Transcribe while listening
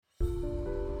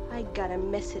I got a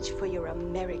message for your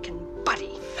American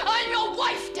buddy. I'm your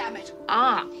wife, damn it!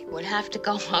 I would have to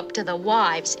go up to the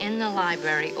wives in the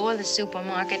library or the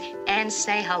supermarket and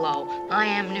say hello. I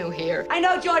am new here. I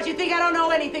know, George, you think I don't know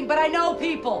anything, but I know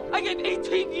people. I gave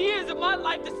 18 years of my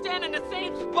life to stand in the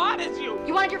same spot as you.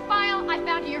 You wanted your file? I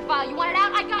found you your file. You wanted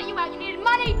out? I got you out. You needed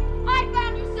money? I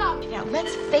found you some. Now,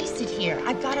 let's face it here.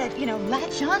 I've got to,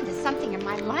 latch on to something in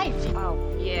my life. Oh,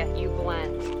 yeah, you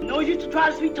blend. No use to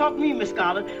try to sweet talk me, Miss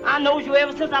Scarlett. I knows you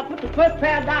ever since I put the first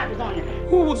pair of diapers on you.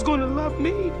 Who was gonna love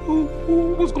me? Who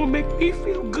was gonna make me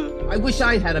feel good? I wish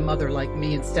I had a mother like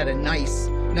me instead of nice.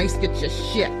 Nice gets you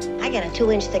shit. I got a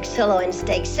 2-inch thick sirloin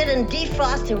steak sitting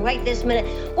defrosting right this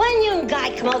minute. Why don't you and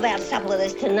Guy come over and have supper with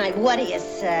us tonight? What do you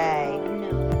say?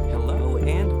 Hello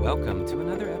and welcome to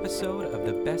another episode of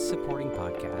the Best Supporting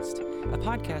Podcast, a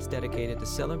podcast dedicated to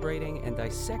celebrating and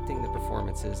dissecting the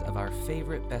performances of our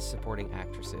favorite Best Supporting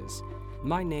actresses.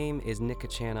 My name is Nick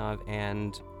Kachanov,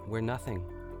 and we're nothing.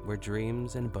 We're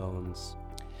dreams and bones.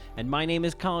 And my name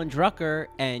is Colin Drucker,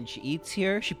 and she eats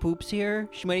here, she poops here,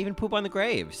 she might even poop on the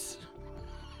graves.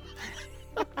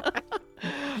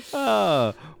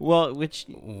 Oh, well,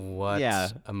 What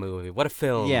a movie. What a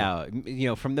film.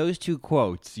 Yeah, from those two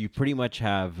quotes, you pretty much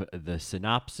have the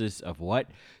synopsis of what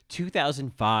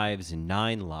 2005's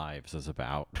 9 Lives is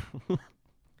about.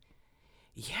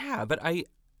 Yeah, but I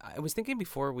was thinking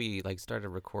before we started to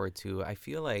record too, I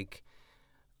feel like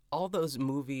all those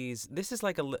movies, this is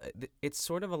it's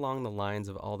sort of along the lines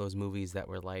of all those movies that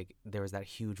were there was that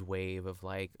huge wave of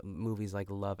movies like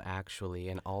Love Actually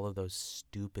and all of those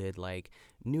stupid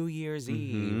New Year's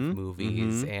Eve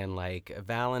movies and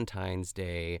Valentine's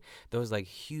Day, those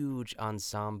huge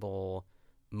ensemble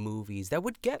movies that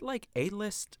would get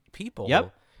A-list people.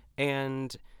 Yep.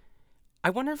 And I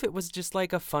wonder if it was just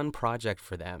a fun project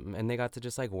for them and they got to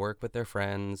just work with their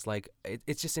friends.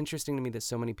 It's just interesting to me that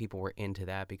so many people were into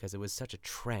that because it was such a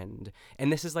trend.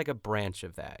 And this is a branch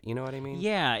of that. You know what I mean?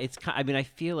 Yeah, I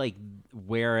feel like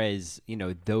whereas,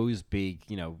 those big,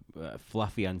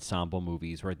 fluffy ensemble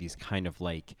movies were these kind of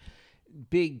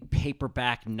big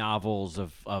paperback novels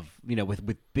of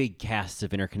with big casts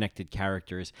of interconnected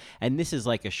characters. And this is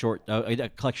a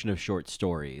collection of short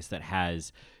stories that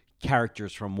has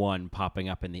characters from one popping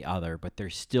up in the other, but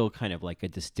there's still kind of a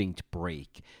distinct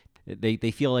break.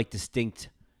 They feel like distinct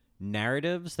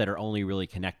narratives that are only really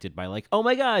connected by oh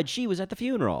my God, she was at the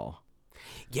funeral.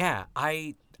 Yeah,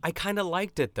 I kind of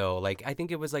liked it though. I think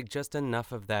it was just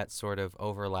enough of that sort of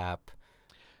overlap.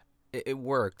 It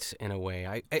worked in a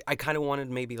way. I kind of wanted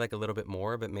maybe a little bit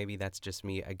more, but maybe that's just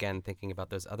me again thinking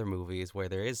about those other movies where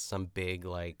there is some big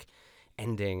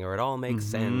ending or it all makes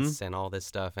sense and all this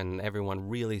stuff and everyone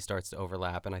really starts to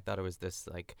overlap, and I thought it was this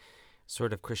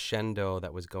sort of crescendo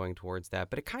that was going towards that,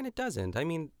 but it kind of doesn't. I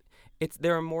mean,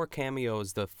 there are more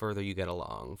cameos the further you get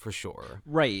along, for sure.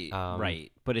 Right,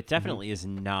 right, but it definitely is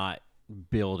not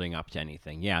building up to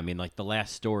anything. Yeah, I mean, the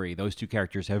last story, those two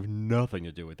characters have nothing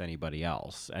to do with anybody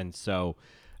else, and so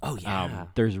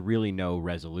there's really no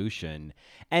resolution.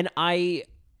 And I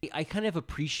kind of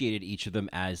appreciated each of them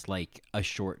as a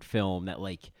short film that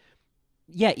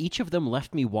each of them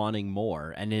left me wanting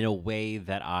more, and in a way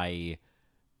that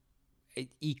it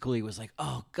equally was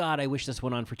oh God, I wish this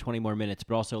went on for 20 more minutes,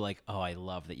 but also oh, I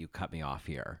love that you cut me off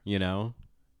here,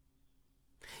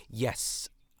 Yes.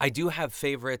 I do have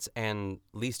favorites and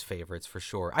least favorites for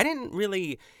sure. I didn't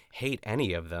really hate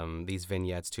any of them, these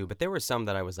vignettes too, but there were some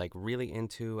that I was really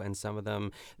into, and some of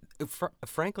them,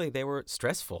 frankly, they were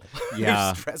stressful. Yeah. They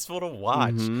were stressful to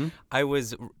watch. I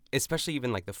was, especially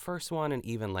even the first one, and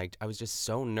even I was just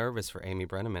so nervous for Amy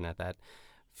Brenneman at that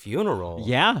funeral.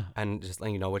 Yeah. And just,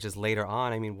 which is later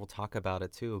on, I mean, we'll talk about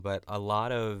it too, but a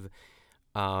lot of,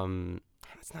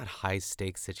 it's not high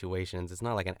stakes situations. It's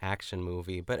not an action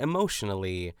movie, but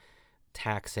emotionally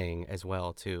taxing as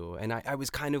well too. And I was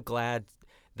kind of glad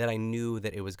that I knew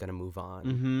that it was going to move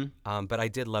on. But I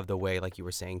did love the way, you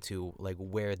were saying too,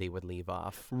 where they would leave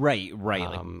off. Right.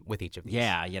 With each of these.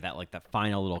 Yeah, that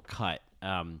final little cut.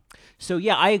 So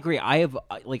yeah, I agree. I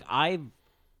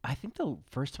think the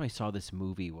first time I saw this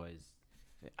movie was,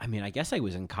 I guess I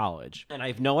was in college, and I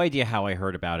have no idea how I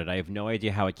heard about it. I have no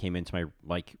idea how it came into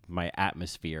my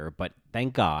atmosphere, but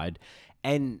thank God.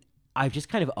 And I've just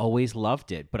kind of always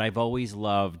loved it, but I've always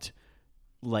loved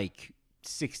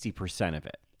 60% of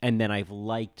it. And then I've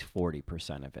liked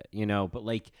 40% of it,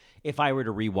 but if I were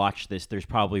to rewatch this, there's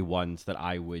probably ones that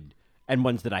I would, and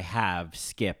ones that I have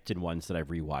skipped, and ones that I've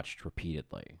rewatched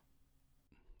repeatedly.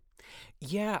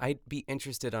 Yeah, I'd be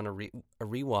interested on a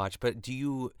rewatch, but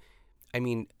you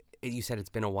said it's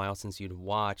been a while since you'd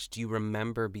watched. Do you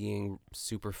remember being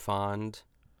super fond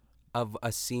of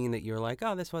a scene that you're like,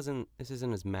 oh, this isn't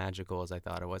as magical as I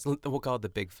thought it was. We'll call it the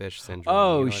big fish syndrome.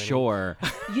 Oh, you know what sure.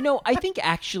 I mean? I think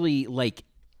actually, like,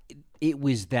 it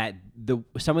was that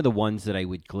some of the ones that I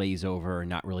would glaze over and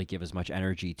not really give as much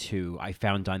energy to, I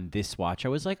found on this watch. I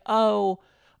was like, oh,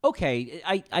 okay.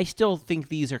 I still think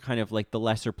these are kind of like the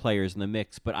lesser players in the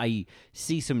mix, but I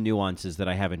see some nuances that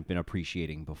I haven't been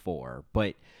appreciating before.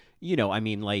 But, I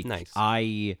mean, like, nice.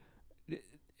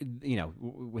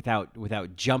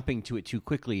 Without jumping to it too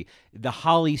quickly, the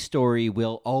Holly story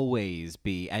will always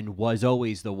be and was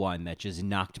always the one that just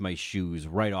knocked my shoes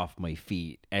right off my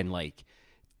feet, and like,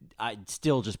 it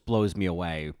still just blows me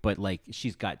away. But like,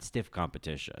 she's got stiff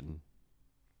competition.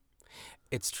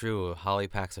 It's true. Holly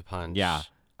packs a punch. Yeah.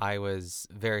 I was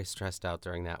very stressed out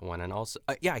during that one, and also,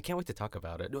 I can't wait to talk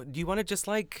about it. Do you want to just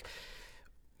like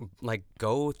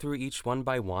go through each one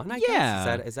by one? I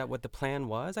guess is that what the plan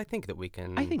was? I think that we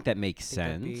can. I think that makes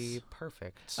sense. That'd be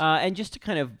perfect. And just to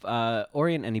kind of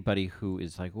orient anybody who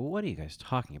is like, well, what are you guys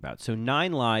talking about? So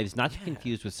 9 Lives, not to be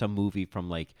confused with some movie from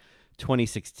like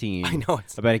 2016. I know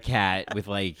about a cat with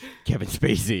like Kevin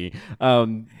Spacey.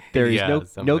 There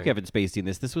is no Kevin Spacey in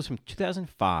this. This was from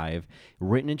 2005,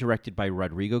 written and directed by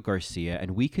Rodrigo Garcia,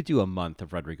 and we could do a month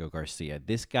of Rodrigo Garcia.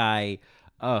 This guy.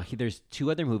 There's 2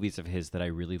 other movies of his that I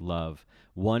really love.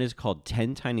 One is called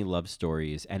 10 Tiny Love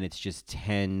Stories, and it's just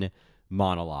 10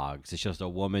 monologues. It's just a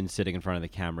woman sitting in front of the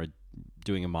camera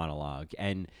doing a monologue,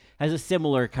 and has a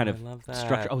similar kind of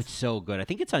structure. Oh, it's so good. I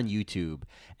think it's on YouTube,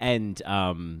 and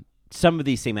some of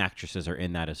these same actresses are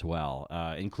in that as well,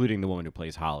 including the woman who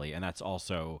plays Holly, and that's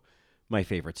also my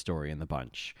favorite story in the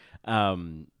bunch.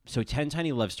 So 10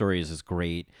 Tiny Love Stories is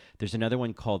great. There's another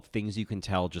one called Things You Can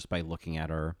Tell Just by Looking at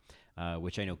Her,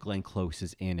 which I know Glenn Close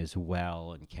is in as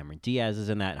well, and Cameron Diaz is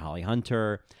in that, and Holly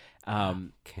Hunter.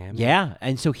 Yeah,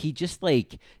 and so he just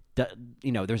like,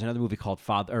 there's another movie called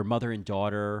Mother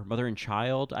and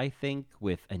Child, I think,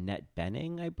 with Annette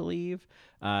Bening, I believe.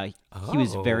 He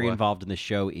was very involved in the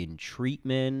show In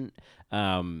Treatment.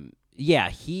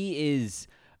 He is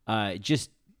just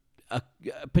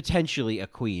potentially a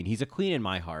queen. He's a queen in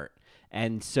my heart,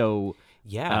 and so.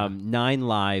 9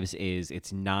 Lives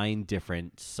it's 9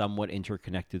 different, somewhat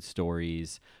interconnected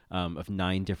stories of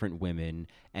 9 different women,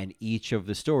 and each of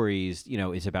the stories,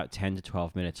 is about 10 to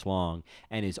 12 minutes long,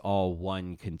 and is all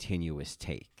one continuous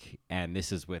take. And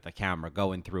this is with a camera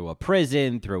going through a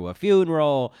prison, through a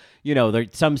funeral.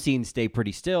 Some scenes stay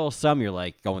pretty still, some you're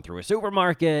like going through a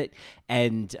supermarket,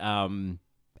 and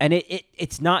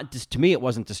it's not just, to me, it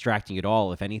wasn't distracting at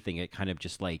all. If anything, it kind of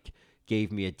just like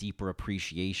gave me a deeper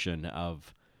appreciation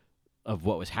of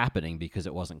what was happening, because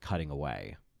it wasn't cutting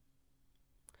away.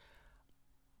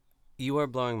 You are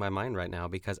blowing my mind right now,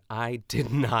 because I did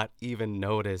not even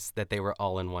notice that they were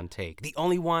all in one take. The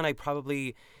only one I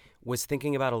probably was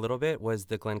thinking about a little bit was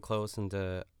the Glenn Close and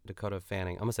Dakota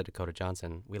Fanning. I almost said Dakota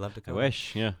Johnson. We love Dakota. I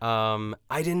wish, yeah.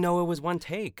 I didn't know it was one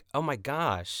take. Oh my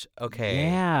gosh. Okay.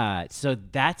 Yeah. So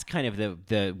that's kind of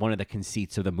the one of the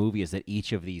conceits of the movie, is that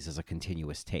each of these is a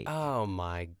continuous take. Oh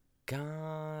my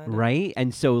God. Right?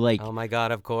 And so like, oh my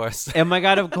God, of course. Oh my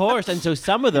God, of course. And so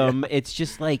some of them, it's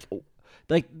just like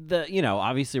the,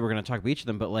 obviously we're going to talk about each of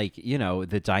them, but like,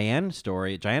 the Diana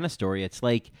story, it's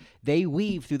like they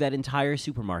weave through that entire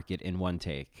supermarket in one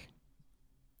take.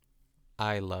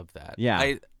 I love that.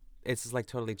 Yeah. It's just like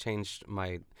totally changed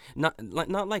my, not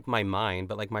like my mind,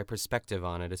 but like my perspective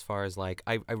on it, as far as like,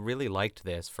 I really liked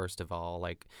this, first of all,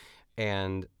 like,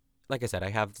 and like I said,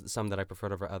 I have some that I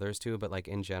preferred over others too, but like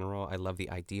in general, I love the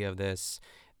idea of this.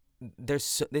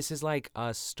 This is like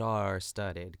a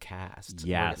star-studded cast.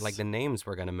 Yes. Like the names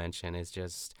we're gonna mention is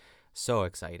just so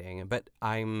exciting. But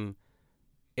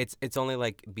it's only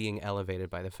like being elevated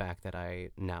by the fact that I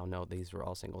now know these were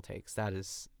all single takes.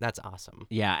 That's awesome.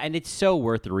 Yeah, and it's so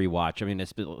worth the rewatch. I mean,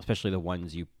 especially the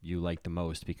ones you like the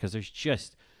most, because there's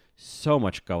just so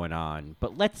much going on.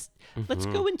 But let's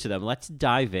go into them. Let's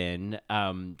dive in.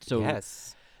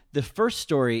 Yes. The first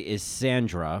story is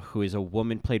Sandra, who is a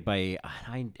woman played by,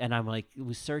 and I'm like,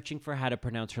 was searching for how to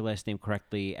pronounce her last name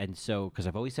correctly, and so, because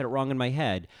I've always said it wrong in my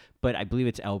head, but I believe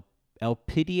it's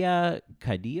Elpidia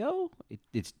Carrillo.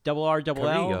 It's double R, double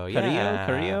L. Carrillo, yeah.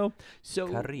 Carrillo. So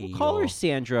we'll call her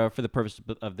Sandra for the purpose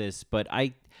of this, but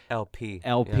LP.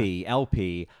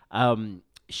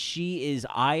 She is.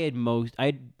 I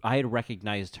had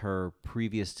recognized her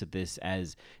previous to this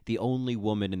as the only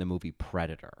woman in the movie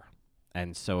Predator.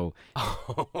 And so,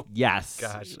 yes,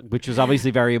 gosh. Which was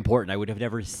obviously very important. I would have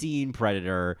never seen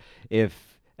Predator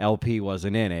if LP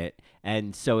wasn't in it.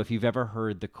 And so if you've ever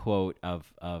heard the quote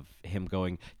of him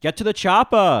going, "Get to the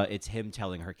chopper," it's him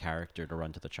telling her character to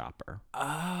run to the chopper.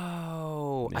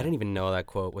 Oh, I didn't even know that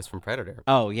quote was from Predator.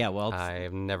 Oh, yeah, well,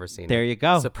 I've never seen it. There you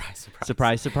go. Surprise, surprise.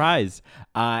 Surprise, surprise.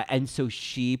 And so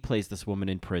she plays this woman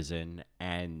in prison,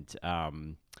 and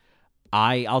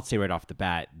I'll say right off the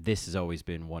bat, this has always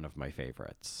been one of my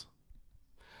favorites.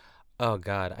 Oh,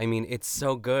 God. I mean, it's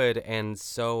so good, and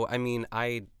so, I mean,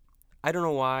 I don't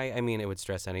know why. I mean, it would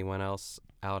stress anyone else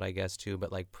out, I guess, too,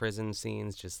 but, like, prison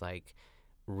scenes just, like,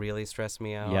 really stress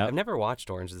me out. Yep. I've never watched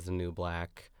Orange is the New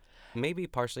Black, maybe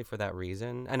partially for that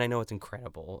reason, and I know it's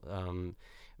incredible,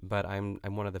 but I'm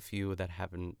one of the few that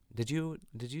haven't. Did you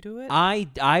do it?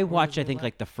 I watched, I think,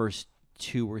 like, the first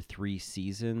 2 or 3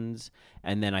 seasons,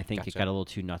 and then I think it got a little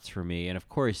too nuts for me. And, of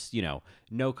course, you know,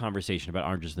 no conversation about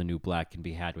Orange is the New Black can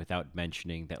be had without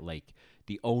mentioning that, like,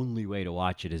 the only way to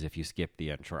watch it is if you skip the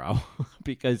intro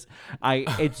because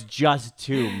it's just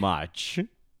too much.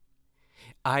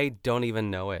 I don't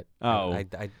even know it. Oh,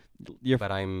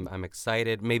 but I'm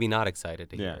excited. Maybe not excited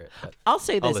to hear it. But I'll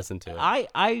say this. I'll listen to it.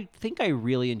 I think I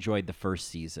really enjoyed the first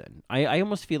season. I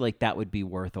almost feel like that would be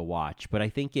worth a watch, but I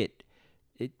think it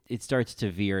starts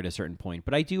to veer at a certain point.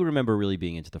 But I do remember really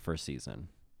being into the first season.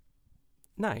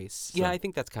 Nice. So. Yeah, I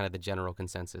think that's kind of the general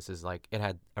consensus is like it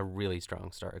had a really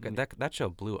strong start. That show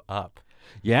blew up.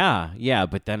 Yeah,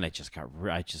 but then I just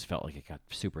felt like it got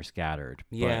super scattered.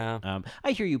 Yeah. But,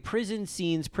 I hear you. Prison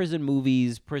scenes, prison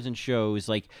movies, prison shows,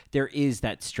 like there is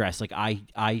that stress. Like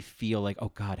I feel like,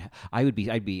 oh God, I'd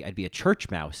be a church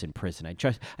mouse in prison. I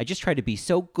just try to be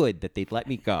so good that they'd let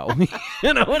me go.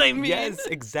 You know what I mean? Yes,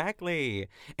 exactly.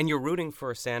 And you're rooting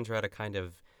for Sandra to kind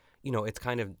of, you know, it's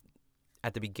kind of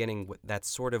at the beginning, that's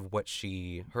sort of what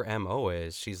her MO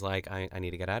is. She's like, I need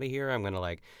to get out of here. I'm going to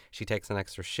like, she takes an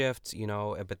extra shift, you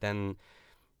know, but then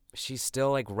she's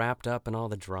still like wrapped up in all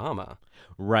the drama.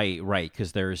 Right.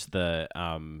 Because there's the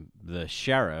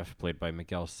sheriff played by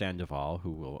Miguel Sandoval,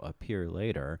 who will appear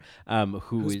later,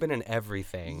 who's been in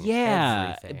everything.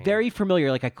 Yeah, everything. Very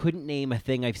familiar. Like I couldn't name a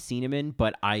thing I've seen him in,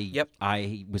 but I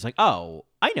was like, oh,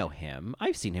 I know him.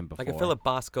 I've seen him before. Like a Philip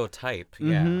Bosco type.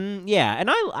 Mm-hmm. Yeah. And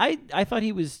I thought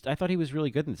he was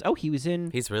really good in this. Oh,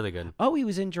 he's really good. Oh, he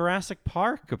was in Jurassic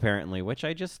Park apparently, which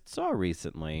I just saw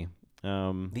recently.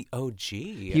 The OG.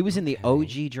 He was in the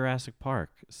OG Jurassic Park.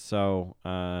 So,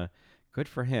 good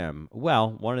for him.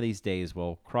 Well, one of these days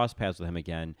we'll cross paths with him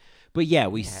again. But yeah,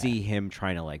 we see him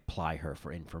trying to like ply her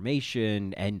for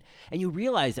information, and you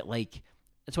realize that like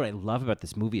that's what I love about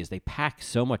this movie is they pack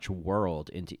so much world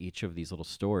into each of these little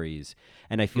stories.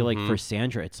 And I feel like for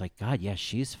Sandra, it's like, God, yeah,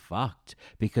 she's fucked.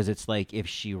 Because it's like if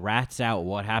she rats out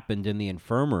what happened in the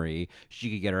infirmary,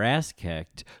 she could get her ass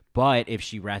kicked. But if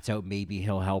she rats out, maybe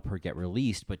he'll help her get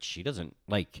released. But she doesn't,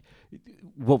 like,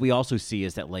 what we also see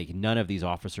is that, like, none of these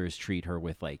officers treat her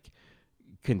with, like,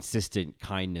 consistent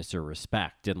kindness or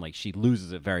respect. And, like, she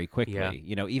loses it very quickly. Yeah.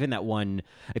 You know, even that one,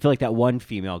 I feel like that one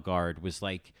female guard was,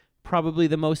 like, probably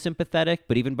the most sympathetic,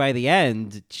 but even by the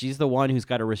end, she's the one who's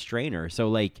got to restrain her. So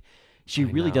like, she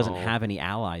really doesn't have any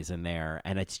allies in there,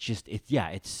 and it's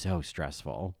so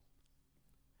stressful.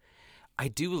 I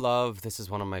do love. This is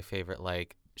one of my favorite.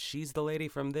 Like, she's the lady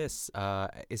from this.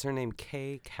 Is her name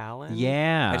Kay Callan?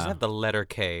 Yeah. I just have the letter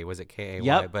K. Was it K-A-Y?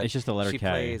 Yep, but it's just the letter K. She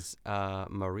plays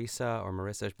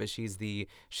Marissa, but she's the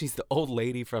old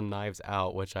lady from Knives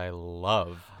Out, which I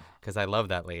love. Because I love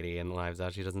that lady in Knives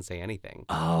Out. She doesn't say anything.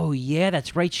 Oh, yeah,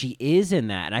 that's right. She is in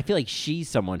that. And I feel like she's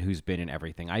someone who's been in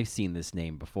everything. I've seen this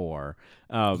name before.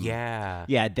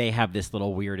 Yeah, they have this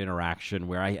little weird interaction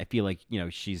where I feel like, you know,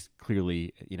 she's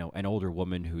clearly, you know, an older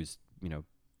woman who's, you know,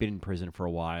 been in prison for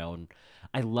a while. And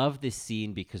I love this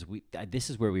scene because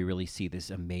this is where we really see this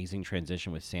amazing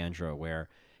transition with Sandra where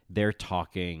they're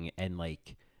talking and,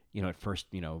 like, you know, at first,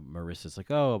 you know, Marissa's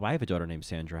like, oh, I have a daughter named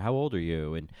Sandra. How old are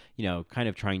you? And, you know, kind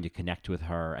of trying to connect with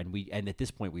her. And at this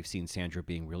point, we've seen Sandra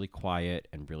being really quiet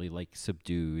and really, like,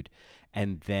 subdued.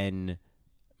 And then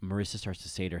Marissa starts to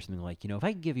say to her something like, you know, if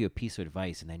I can give you a piece of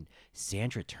advice. And then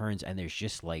Sandra turns and there's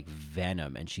just, like,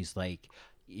 venom. And she's like,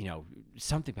 you know,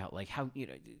 something about like how, you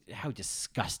know, how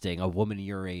disgusting a woman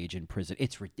your age in prison.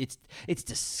 It's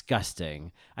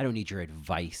disgusting. I don't need your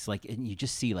advice. Like, and you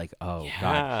just see like, oh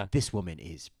God, this woman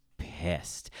is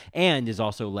pissed and is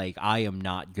also like, I am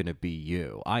not going to be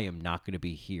you. I am not going to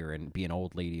be here and be an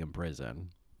old lady in prison.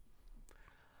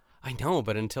 I know,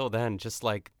 but until then, just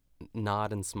like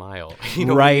nod and smile. You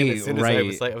know, right, as soon as right.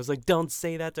 I was like, don't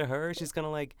say that to her. She's gonna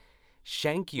like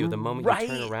shank you the moment you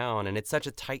turn around. And it's such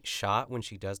a tight shot when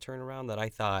she does turn around that I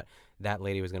thought that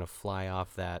lady was gonna fly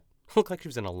off that looked like she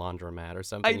was in a laundromat or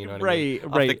something. You know what I right,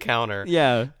 mean? right. Off the counter.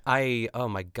 Yeah. Oh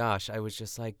my gosh, I was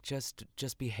just like, just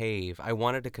behave. I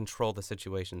wanted to control the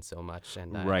situation so much,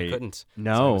 and I couldn't.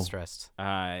 No. So I was stressed.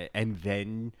 And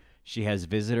then she has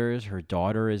visitors. Her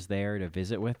daughter is there to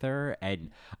visit with her,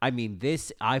 and I mean,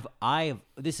 this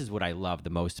is what I love the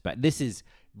most about this is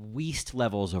least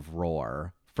levels of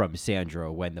roar from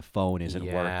Sandra when the phone isn't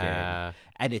working,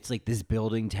 and it's like this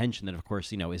building tension that, of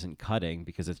course, isn't cutting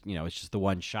because it's it's just the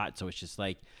one shot, so it's just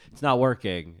like it's not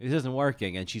working, it isn't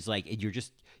working, and she's like,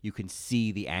 you can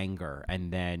see the anger,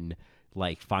 and then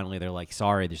like finally they're like,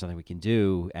 sorry, there's nothing we can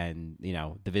do, and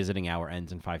the visiting hour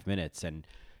ends in 5 minutes, and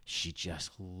she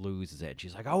just loses it.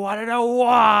 She's like, I want to know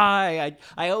why.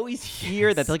 I always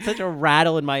hear that. It's like such a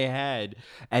rattle in my head.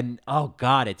 And oh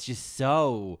God, it's just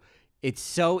it's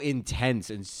so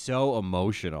intense and so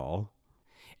emotional.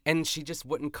 And she just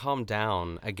wouldn't calm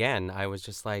down. Again, I was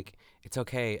just like, it's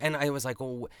okay. And I was like,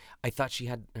 well, I thought she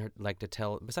had like to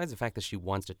tell, besides the fact that she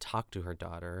wants to talk to her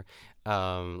daughter,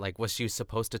 like, was she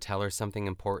supposed to tell her something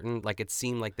important? Like, it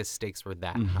seemed like the stakes were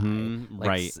that high. Like,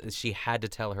 right. She had to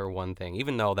tell her one thing,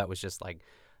 even though that was just like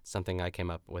something I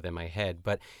came up with in my head.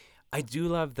 But I do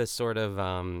love the sort of,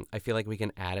 I feel like we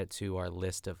can add it to our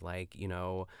list of like,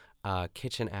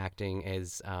 kitchen acting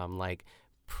is like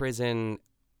prison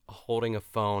holding a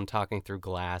phone, talking through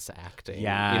glass acting.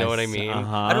 Yeah, you know what I mean?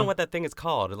 I don't know what that thing is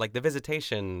called. Like the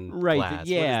visitation glass.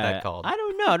 Yeah. What is that called? I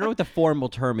don't know. I don't know what the formal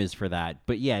term is for that.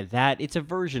 But yeah, it's a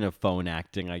version of phone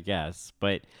acting, I guess.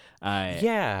 But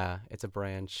yeah, it's a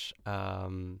branch.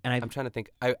 And I'm trying to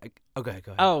think. Go ahead.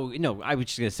 Oh no, I was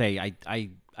just gonna say I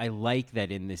like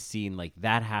that in this scene, like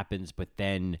that happens, but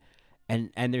then.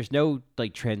 And there's no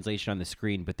like translation on the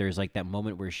screen, but there's like that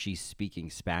moment where she's speaking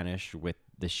Spanish with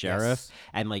the sheriff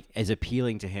and like is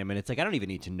appealing to him, and it's like I don't even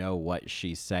need to know what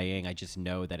she's saying. I just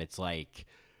know that it's like,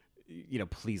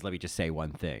 please let me just say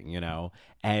one thing,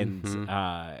 and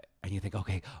and you think,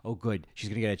 okay, oh good, she's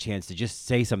gonna get a chance to just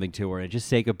say something to her and just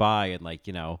say goodbye, and like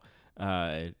and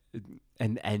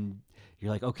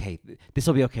you're like, okay, this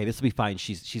will be okay. This will be fine.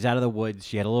 She's out of the woods.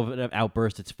 She had a little bit of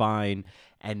outburst. It's fine.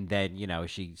 And then,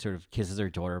 she sort of kisses her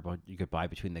daughter goodbye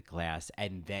between the glass.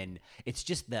 And then it's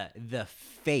just the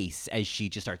face as she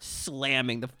just starts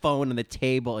slamming the phone on the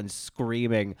table and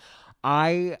screaming.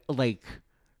 It's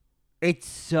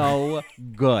so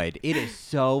good. It is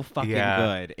so fucking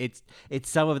good. It's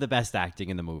some of the best acting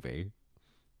in the movie.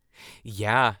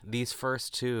 Yeah, these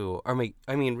first two, I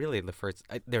mean, really the first,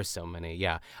 there's so many.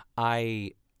 Yeah,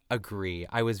 I agree.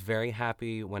 I was very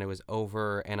happy when it was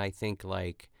over, and I think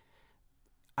like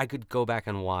I could go back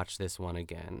and watch this one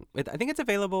again. I think it's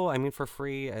available, I mean, for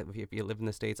free if you live in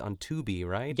the States on Tubi,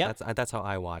 right? Yeah. That's how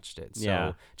I watched it.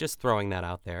 So just throwing that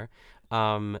out there.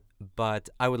 But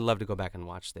I would love to go back and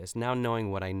watch this. Now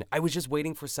knowing what I was just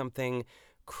waiting for something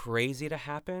crazy to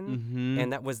happen,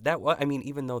 and that was I mean,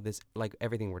 even though this, like,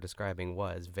 everything we're describing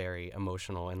was very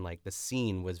emotional and like the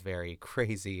scene was very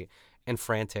crazy and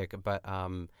frantic, but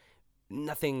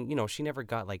nothing, she never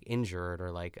got like injured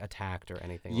or like attacked or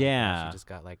anything like that. She just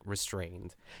got like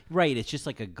restrained. Right, it's just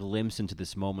like a glimpse into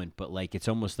this moment, but like it's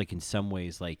almost like in some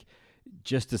ways like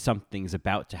just as something's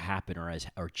about to happen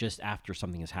or just after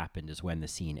something has happened is when the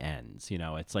scene ends.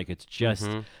 It's like it's just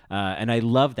and I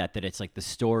love that it's like the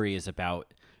story is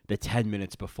about the 10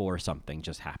 minutes before something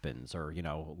just happens, or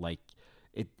like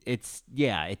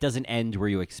it doesn't end where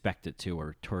you expect it to,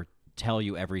 or tell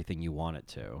you everything you want it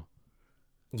to.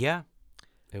 Yeah,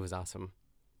 it was awesome.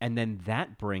 And then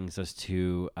that brings us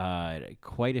to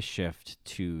quite a shift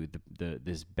to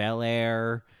this Bel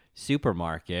Air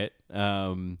supermarket,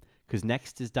 because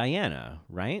next is Diana,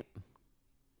 right?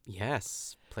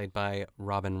 Yes, played by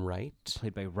Robin Wright.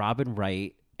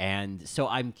 And so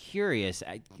I'm curious,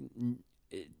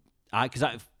 because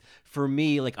for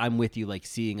me, like, I'm with you, like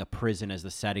seeing a prison as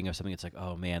the setting of something. It's like,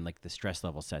 oh man, like the stress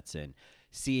level sets in.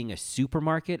 Seeing a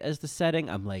supermarket as the setting,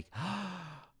 I'm like,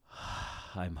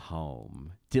 I'm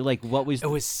home. What was? It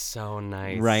was so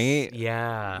nice, right?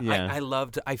 Yeah. I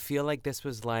loved. I feel like this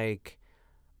was like,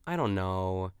 I don't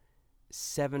know,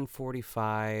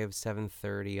 7:45,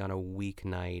 7:30 on a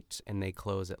weeknight, and they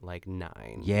close at like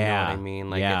 9. Yeah, you know what I mean?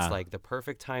 Like it's like the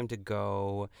perfect time to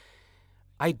go.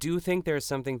 I do think there's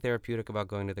something therapeutic about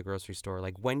going to the grocery store,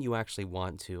 like when you actually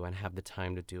want to and have the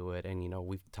time to do it. And,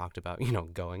 we've talked about,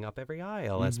 going up every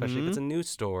aisle, especially if it's a new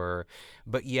store.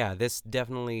 But yeah, this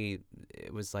definitely,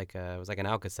 it was like an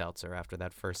Alka-Seltzer after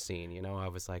that first scene. I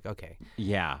was like, okay,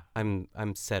 yeah, I'm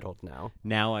settled now.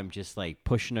 Now I'm just like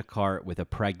pushing a cart with a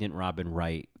pregnant Robin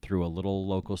Wright through a little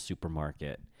local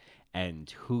supermarket, and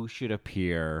who should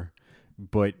appear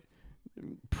but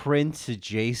Prince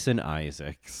Jason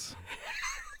Isaacs.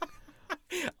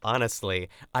 Honestly,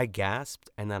 I gasped,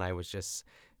 and then I was just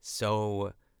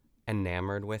so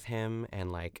enamored with him,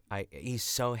 and like he's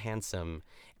so handsome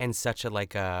and such a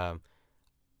like a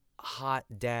hot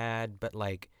dad, but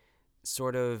like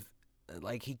sort of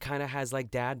like he kind of has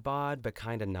like dad bod, but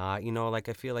kind of not. Like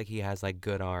I feel like he has like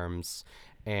good arms,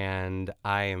 and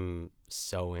I am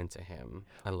so into him.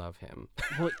 I love him.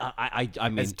 Well, I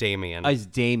mean, as Damien.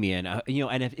 And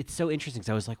it's so interesting because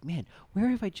I was like, man, where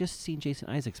have I just seen Jason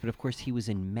Isaacs? But of course, he was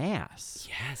in Mass.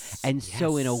 Yes. And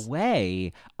so in a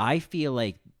way, I feel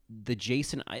like the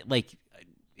Jason, like,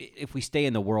 if we stay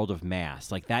in the world of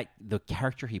Mass, like that, the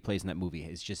character he plays in that movie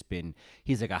has just been,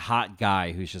 he's like a hot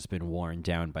guy who's just been worn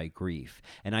down by grief.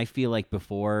 And I feel like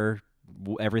before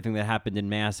everything that happened in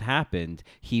Mass happened,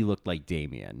 he looked like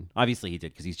Damien. Obviously he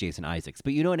did because he's Jason Isaacs.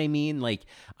 But you know what I mean? Like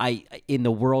in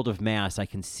the world of Mass, I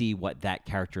can see what that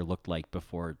character looked like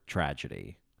before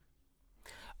tragedy.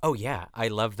 Oh yeah, I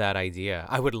love that idea.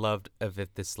 I would love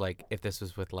if this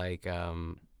was with like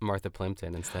Martha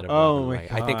Plimpton instead of Robin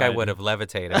Wright. I think I would have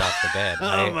levitated off the bed.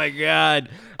 Oh my God.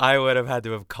 I would have had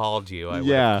to have called you. I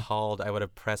would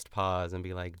have pressed pause and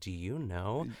be like, "Do you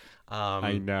know?"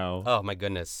 I know. Oh my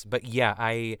goodness. But yeah,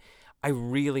 I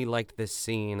really liked this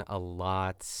scene a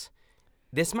lot.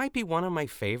 This might be one of my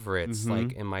favorites,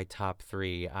 like in my top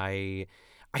 3. I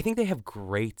think they have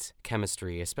great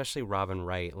chemistry, especially Robin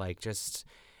Wright. Like just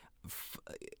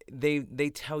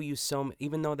they tell you so,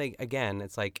 even though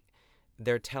it's like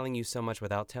they're telling you so much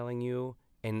without telling you,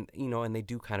 and and they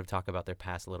do kind of talk about their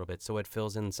past a little bit, so it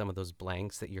fills in some of those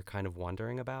blanks that you're kind of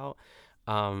wondering about.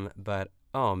 But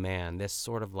oh man, this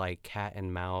sort of like cat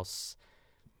and mouse,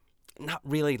 not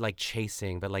really like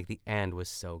chasing, but like the end was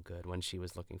so good when she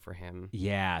was looking for him.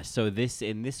 Yeah. So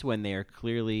in this one, they are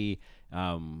clearly,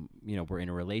 we're in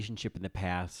a relationship in the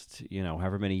past,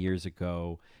 however many years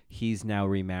ago. He's now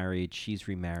remarried. She's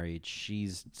remarried.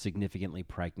 She's significantly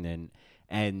pregnant.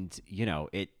 And,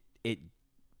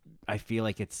 I feel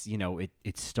like it's,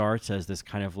 it starts as this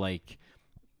kind of like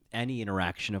any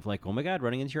interaction of like, oh my God,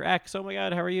 running into your ex. Oh my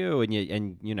God, how are you?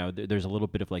 And there's a little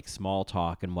bit of like small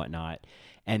talk and whatnot.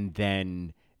 And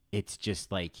then it's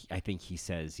just like, I think he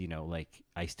says, like,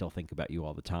 I still think about you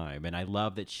all the time. And I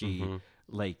love that she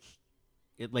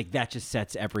that just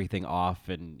sets everything off.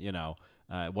 And,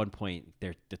 at one point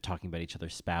they're talking about each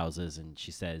other's spouses, and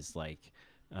she says like,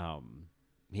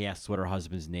 he asks what her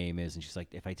husband's name is, and she's like,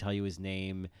 if I tell you his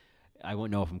name, I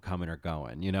won't know if I'm coming or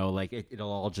going. Like it'll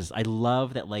all just, I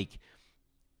love that like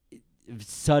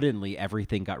suddenly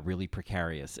everything got really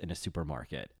precarious in a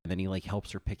supermarket, and then he like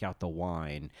helps her pick out the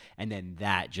wine, and then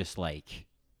that just like,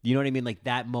 you know what I mean? Like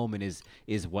that moment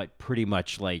is what pretty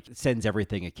much like sends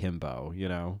everything akimbo,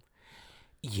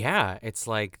 Yeah, it's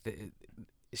like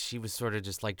she was sort of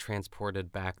just like transported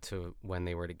back to when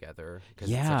they were together, because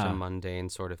it's such a mundane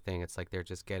sort of thing. It's like they're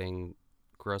just getting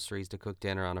groceries to cook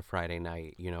dinner on a Friday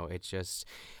night. It's just,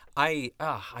 I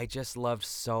just loved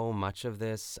so much of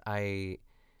this. I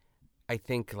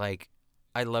think like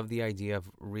I love the idea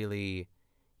of really,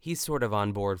 he's sort of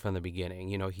on board from the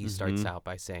beginning. He starts out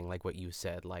by saying like what you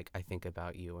said, like, I think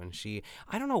about you. And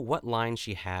I don't know what line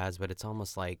she has, but it's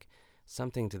almost like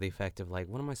something to the effect of like,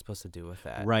 what am I supposed to do with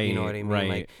that? Right. You know what I mean? Right.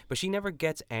 Like, but she never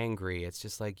gets angry. It's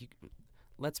just like,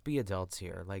 let's be adults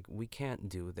here. Like, we can't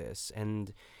do this.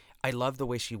 And I love the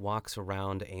way she walks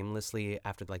around aimlessly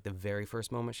after like the very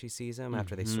first moment she sees him,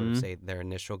 after they sort of say their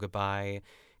initial goodbye.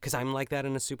 Because I'm like that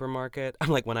in a supermarket. I'm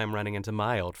like when I'm running into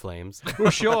my old flames. For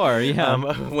sure, yeah.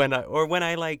 When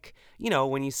I like,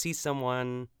 when you see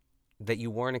someone that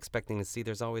you weren't expecting to see,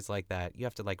 there's always like that. You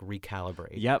have to like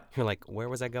recalibrate. Yep. You're like, where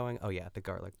was I going? Oh yeah, the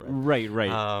garlic bread.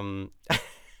 Right.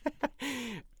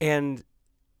 And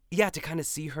yeah, to kind of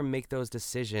see her make those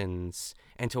decisions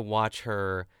and to watch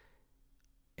her,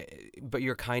 but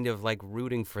you're kind of like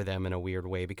rooting for them in a weird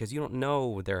way because you don't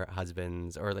know their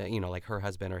husbands or, like her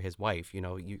husband or his wife.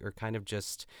 You're kind of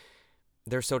just,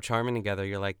 they're so charming together.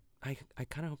 You're like, I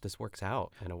kind of hope this works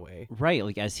out in a way. Right.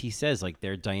 Like, as he says, like,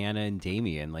 they're Diana and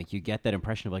Damien. Like, you get that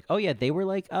impression of, like, oh, yeah, they were,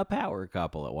 like, a power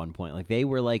couple at one point. Like, they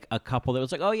were, like, a couple that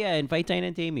was like, oh, yeah, invite Diana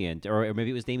and Damien. Or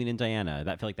maybe it was Damien and Diana.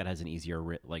 I feel like that has an easier,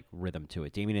 rhythm to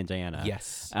it. Damien and Diana.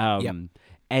 Yes. Yep.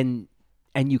 And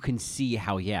you can see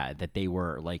how, that they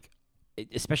were, like,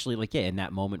 especially like in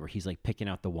that moment where he's like picking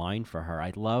out the wine for her.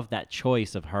 I love that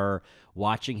choice of her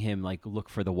watching him like look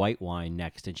for the white wine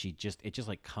next, and it just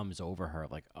like comes over her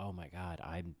like, oh my God,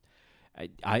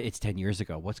 it's 10 years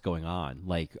ago. What's going on?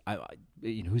 Like,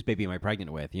 whose baby am I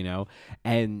pregnant with?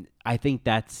 And I think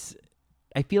I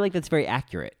feel like that's very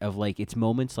accurate of like, it's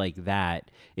moments like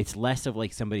that. It's less of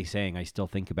like somebody saying, I still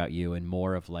think about you, and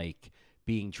more of like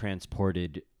being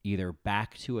transported either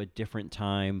back to a different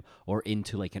time or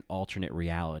into like an alternate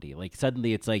reality. Like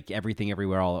suddenly it's like everything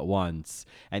everywhere all at once,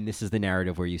 and this is the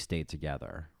narrative where you stayed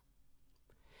together.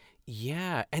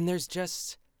 Yeah, and there's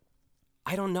just,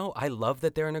 I don't know. I love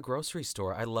that they're in a grocery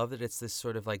store. I love that it's this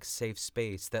sort of like safe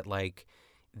space that like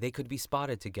they could be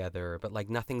spotted together, but like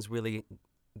nothing's really,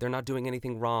 they're not doing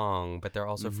anything wrong, but they're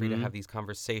also free to have these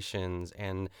conversations,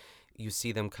 and you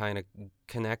see them kind of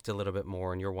connect a little bit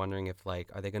more, and you're wondering if like,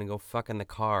 are they going to go fuck in the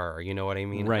car? You know what I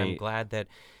mean? Right. And I'm glad that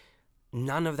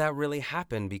none of that really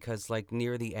happened, because like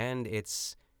near the end,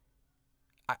 it's,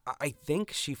 I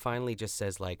think she finally just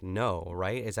says like no,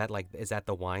 right? Is that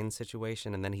the wine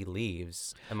situation, and then he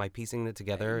leaves? Am I piecing it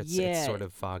together? It's sort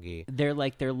of foggy. They're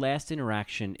like, their last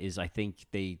interaction is, I think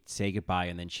they say goodbye,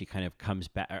 and then she kind of comes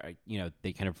back.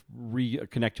 They kind of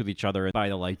reconnect with each other by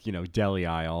the like deli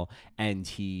aisle, and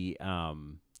he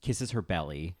kisses her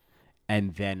belly,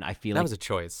 and then I feel that like was a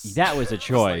choice. That was a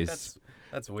choice.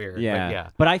 That's weird. Yeah.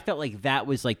 But I felt like that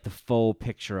was like the full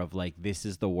picture of like, this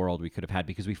is the world we could have had,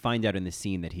 because we find out in the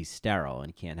scene that he's sterile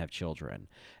and can't have children.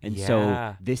 And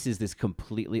so this is this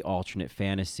completely alternate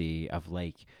fantasy of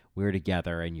like, we're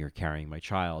together and you're carrying my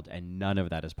child, and none of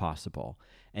that is possible.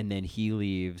 And then he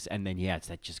leaves, and then it's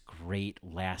that just great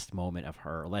last few moments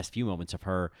of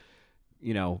her,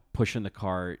 pushing the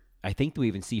cart. I think we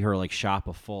even see her like shop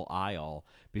a full aisle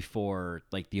before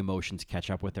like the emotions catch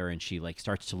up with her, and she like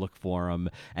starts to look for him,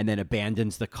 and then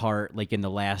abandons the cart like in the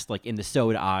last, like in the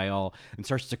soda aisle, and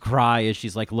starts to cry as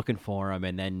she's like looking for him.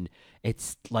 And then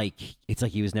it's like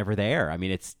he was never there. I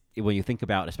mean, it's, when you think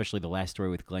about especially the last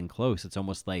story with Glenn Close, it's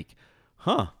almost like,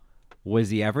 was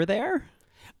he ever there?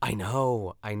 I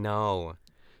know.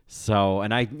 So,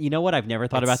 and you know what? I've never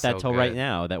thought about that till right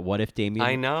now. That what if Damien?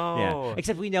 I know. Yeah.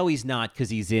 Except we know he's not, because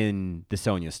he's in the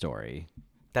Sonia story.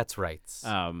 That's right.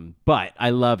 But I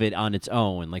love it on its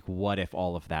own. Like, what if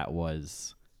all of that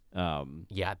was?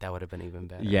 Yeah, that would have been even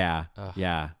better. Yeah. Ugh.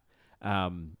 Yeah.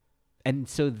 And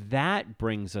so that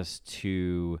brings us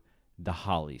to the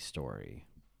Holly story.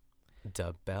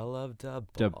 Da Bella Da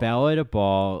Ball. Da Bella Da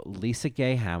Ball, Lisa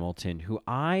Gay Hamilton, who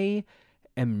I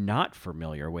am not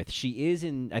familiar with. She is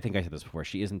in, I think I said this before,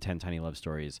 she is in 10 Tiny Love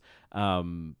Stories.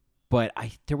 But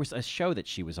there was a show that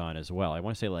she was on as well. I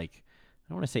want to say I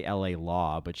don't want to say LA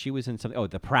Law, but she was in something.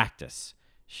 The Practice.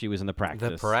 She was in The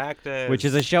Practice. The Practice. Which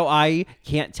is a show I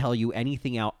can't tell you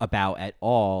anything about at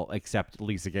all, except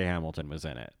Lisa Gay Hamilton was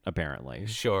in it, apparently.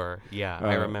 Sure. Yeah.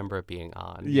 I remember it being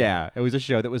on. Yeah. It was a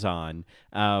show that was on.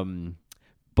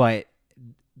 But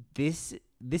this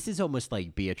is almost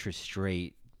like Beatrice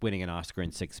Straight winning an Oscar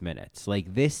in 6 minutes.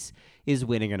 Like, this is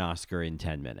winning an Oscar in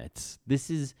 10 minutes. This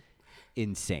is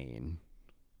insane.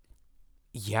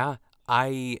 Yeah.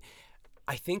 I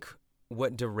think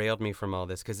what derailed me from all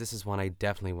this, because this is one I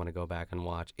definitely want to go back and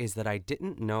watch, is that I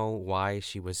didn't know why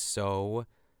she was so,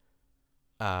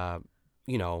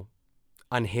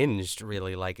 unhinged,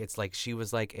 really. Like, it's like she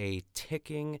was like a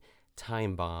ticking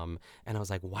time bomb, and I was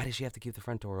like, why does she have to keep the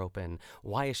front door open?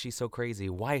 Why is she so crazy?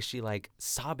 Why is she like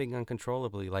sobbing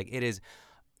uncontrollably? Like,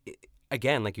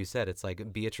 again, like you said, it's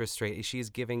like Beatrice Straight. She's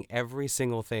giving every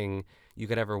single thing you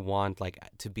could ever want, like,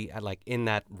 to be like in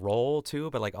that role too,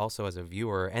 but like also as a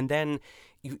viewer. And then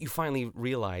you finally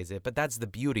realize it. But that's the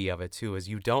beauty of it too, is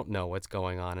you don't know what's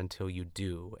going on until you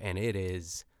do, and it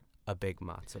is a big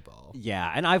matzo ball.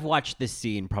 Yeah, and I've watched this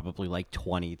scene probably like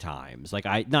 20 times. Like,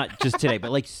 not just today,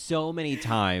 but like so many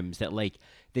times that like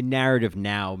the narrative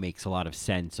now makes a lot of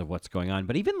sense of what's going on.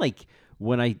 But even like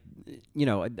when I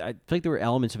feel like there were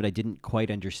elements of it I didn't quite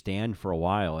understand for a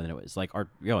while, and it was like,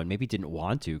 and maybe didn't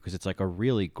want to, because it's like a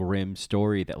really grim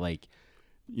story that like,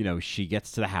 she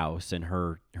gets to the house, and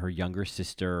her younger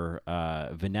sister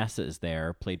Vanessa is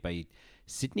there, played by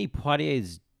Sidney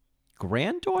Poitier's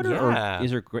granddaughter, or is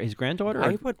her his granddaughter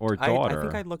or daughter? I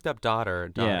think I looked up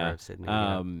daughter of Sidney.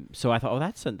 So I thought,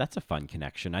 that's a fun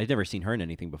connection. I'd never seen her in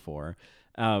anything before.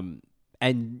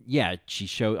 And yeah,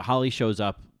 Holly shows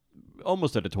up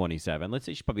almost at a 27. Let's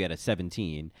say she's probably at a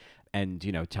 17,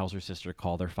 and tells her sister to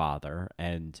call their father.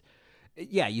 And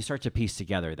yeah, you start to piece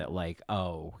together that like,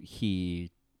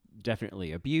 he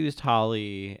definitely abused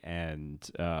Holly, and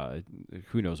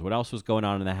who knows what else was going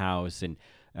on in the house, and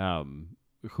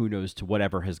who knows to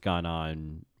whatever has gone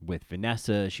on with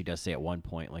Vanessa. She does say at one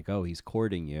point, like, he's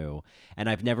courting you. And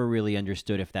I've never really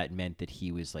understood if that meant that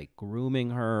he was, like, grooming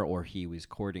her, or he was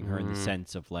courting her in the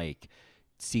sense of, like,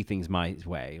 see things my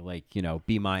way, like,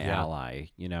 be my ally,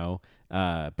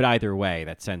 But either way,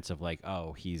 that sense of, like,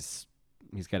 he's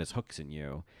got his hooks in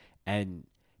you. And,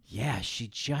 yeah, she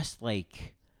just,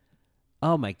 like,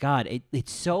 Oh my God,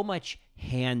 it's so much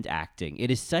hand acting.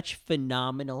 It is such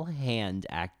phenomenal hand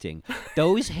acting.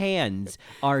 Those hands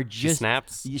are just She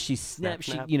snaps. She snaps.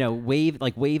 Snap. She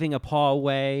waving a paw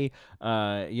away.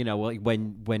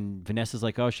 When Vanessa's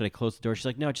like, "Oh, should I close the door?" She's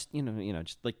like, "No, just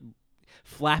just like."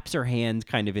 Flaps her hand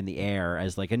kind of in the air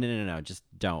as like, no, just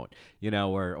don't,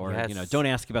 or Yes. don't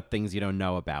ask about things you don't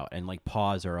know about, and like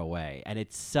paws her away. And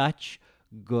it's such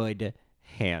good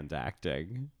hand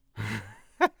acting.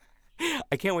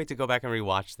 I can't wait to go back and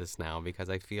rewatch this now because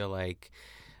I feel like,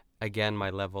 again,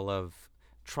 my level of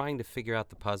trying to figure out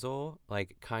the puzzle,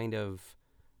 like, kind of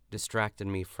distracted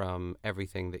me from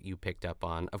everything that you picked up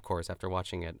on. Of course, after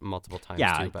watching it multiple times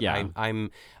too. But yeah.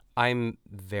 I'm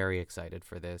very excited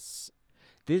for this.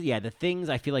 The things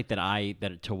I feel like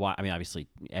that to watch. I mean, obviously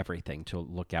everything to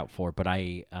look out for, but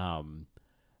the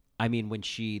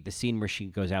scene where she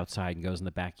goes outside and goes in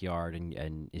the backyard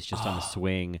and is just on the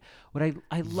swing. What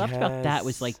I loved about that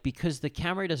was like, because the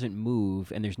camera doesn't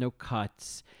move and there's no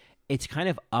cuts, it's kind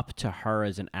of up to her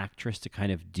as an actress to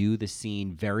kind of do the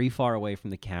scene very far away from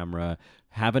the camera,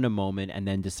 having a moment, and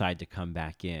then decide to come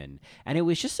back in. And it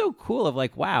was just so cool of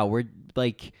like, wow, we're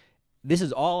like, this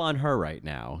is all on her right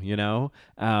now,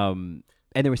 And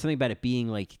there was something about it being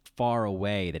like far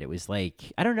away that it was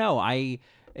like, I don't know,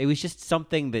 it was just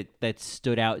something that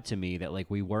stood out to me, that like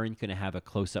we weren't going to have a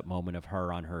close-up moment of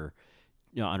her on her,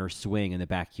 on her swing in the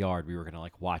backyard. We were going to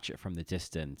like watch it from the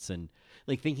distance, and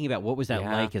like thinking about what was that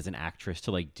like as an actress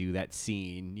to like do that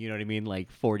scene, you know what I mean? Like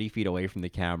 40 feet away from the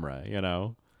camera,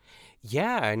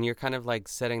 Yeah, and you're kind of like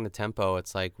setting the tempo.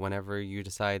 It's like whenever you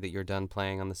decide that you're done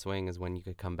playing on the swing is when you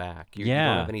could come back. You don't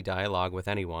have any dialogue with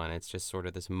anyone. It's just sort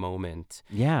of this moment.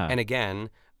 Yeah. And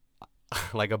again,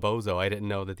 like a bozo, I didn't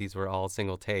know that these were all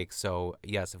single takes. So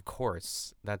yes, of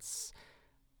course, that's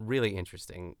really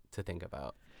interesting to think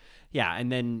about. Yeah,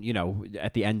 and then,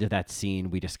 at the end of that scene,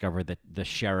 we discover that the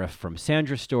sheriff from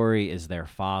Sandra's story is their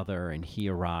father, and he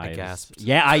arrives. I gasped.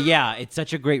 Yeah, it's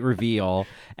such a great reveal.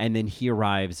 And then he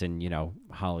arrives, and,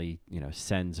 Holly,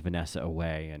 sends Vanessa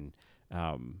away. And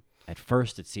at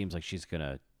first, it seems like she's going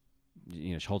to,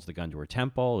 she holds the gun to her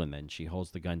temple, and then she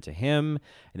holds the gun to him,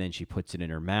 and then she puts it in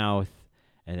her mouth,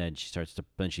 and then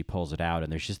she pulls it out.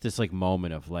 And there's just this, like,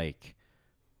 moment of, like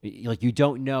you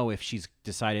don't know if she's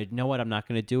decided, you know what, I'm not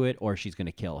going to do it, or she's going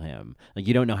to kill him. Like,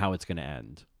 you don't know how it's going to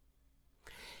end.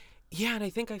 Yeah, and I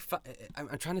think I'm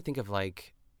trying to think of,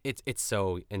 like, it's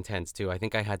so intense, too. I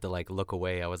think I had to, like, look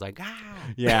away. I was like,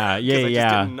 Yeah. I just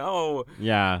didn't know.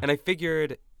 Yeah. And I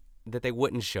figured that they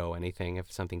wouldn't show anything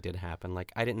if something did happen.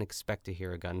 Like, I didn't expect to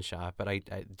hear a gunshot, but I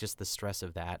just the stress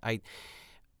of that. I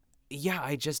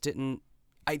just didn't.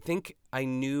 I think I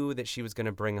knew that she was going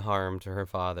to bring harm to her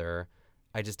father.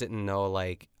 I just didn't know,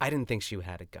 like, I didn't think she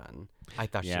had a gun. I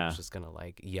thought she was just going to,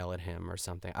 like, yell at him or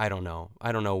something. I don't know.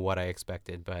 I don't know what I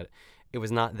expected, but it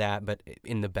was not that, but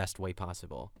in the best way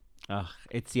possible.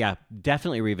 It's,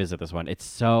 definitely revisit this one. It's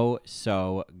so,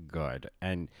 so good.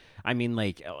 And, I mean,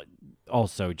 like,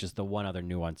 also just the one other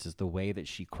nuance is the way that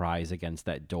she cries against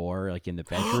that door, like, in the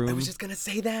bedroom. I was just going to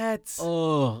say that. It's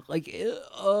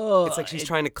like she's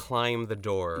trying to climb the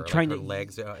door. Her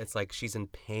legs, it's like she's in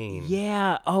pain.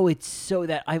 Yeah. Oh, it's so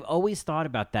that I've always thought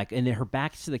about that. And then her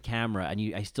back's to the camera,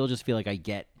 and I still just feel like I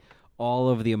get all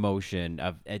of the emotion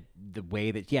of the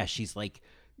way that, she's like,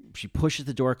 she pushes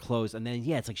the door closed, and then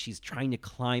it's like she's trying to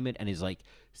climb it and is like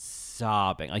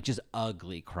sobbing, like just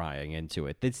ugly crying into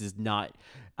it. This is not,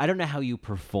 I don't know how you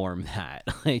perform that.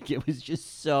 Like, it was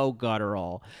just so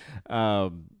guttural.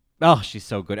 She's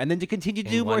so good. And then to continue to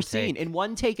do more scene in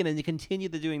one take, and then to continue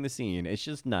doing the scene, it's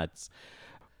just nuts.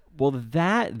 Well,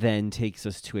 that then takes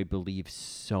us to, I believe,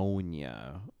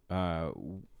 Sonia,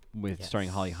 starring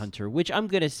Holly Hunter, which I'm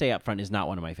gonna say up front is not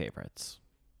one of my favorites.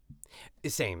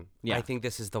 Same. Yeah. I think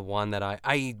this is the one that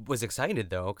I was excited,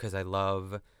 though, because I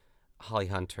love Holly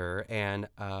Hunter and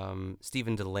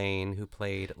Stephen Delane, who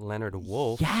played Leonard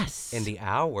Wolf in The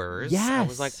Hours. Yes. I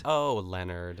was like, oh,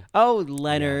 Leonard. Oh,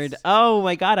 Leonard. Yes. Oh,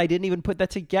 my God. I didn't even put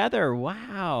that together.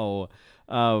 Wow.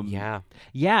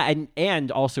 Yeah,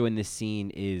 and also in this scene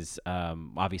is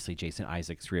obviously Jason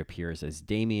Isaacs reappears as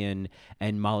Damien,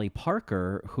 and Molly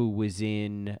Parker, who was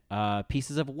in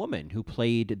Pieces of a Woman, who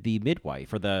played the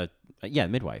midwife, or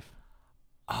midwife.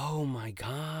 Oh my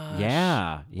gosh.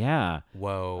 Yeah.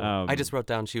 Whoa. I just wrote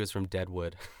down she was from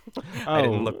Deadwood. I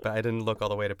didn't look all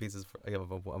the way to Pieces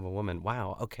of a Woman.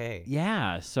 Wow. Okay.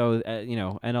 Yeah. So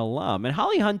an alum, and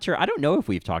Holly Hunter. I don't know if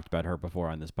we've talked about her before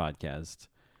on this podcast.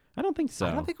 I don't think so.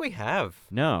 I don't think we have.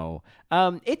 No.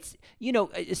 It's,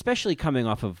 especially coming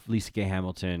off of Lisa Gay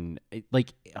Hamilton,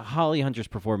 like Holly Hunter's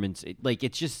performance,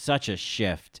 it's just such a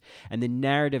shift. And the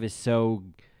narrative is so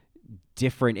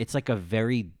different. It's like a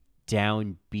very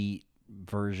downbeat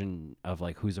version of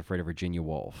like Who's Afraid of Virginia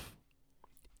Woolf.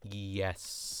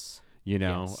 Yes. You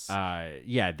know, Yes.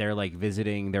 yeah, they're like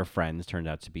visiting their friends, turned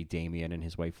out to be Damien and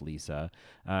his wife Lisa,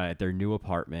 at their new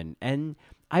apartment. And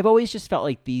I've always just felt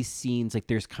like these scenes, like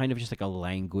there's kind of just like a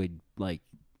languid, like,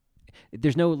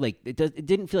 there's no, like, it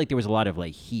didn't feel like there was a lot of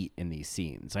like heat in these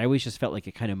scenes. I always just felt like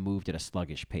it kind of moved at a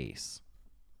sluggish pace.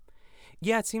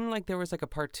 Yeah, it seemed like there was like a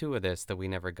part 2 of this that we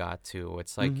never got to.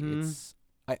 It's like,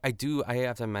 I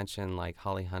have to mention like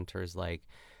Holly Hunter's like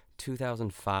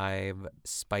 2005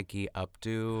 spiky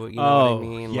updo, you know what I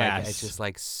mean? Yes. Like, it's just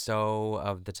like so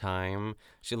of the time.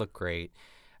 She looked great.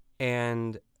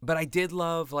 But I did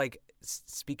love, like,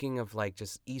 speaking of like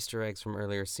just Easter eggs from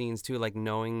earlier scenes too, like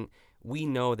we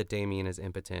know that Damien is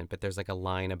impotent, but there's like a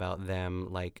line about them,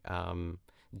 like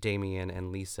Damien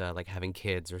and Lisa like having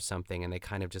kids or something, and they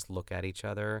kind of just look at each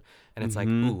other, and it's like,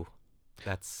 ooh,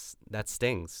 that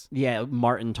stings. Yeah,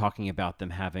 Martin talking about them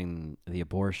having the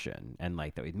abortion and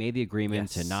like that we made the agreement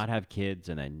to not have kids,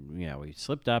 and then we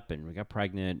slipped up and we got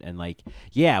pregnant, and like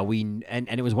and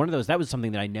it was one of those, that was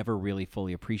something that I never really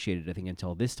fully appreciated, I think,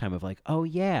 until this time, of like, oh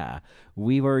yeah,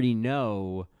 we already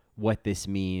know what this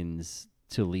means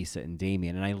to Lisa and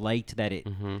Damien, and I liked that it.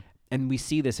 And we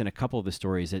see this in a couple of the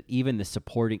stories, that even the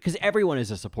supporting, because everyone is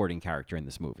a supporting character in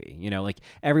this movie, like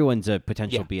everyone's a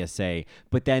potential BSA,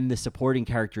 but then the supporting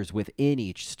characters within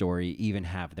each story even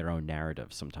have their own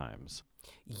narrative sometimes.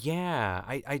 Yeah,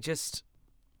 I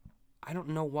don't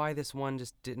know why this one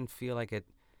just didn't feel like it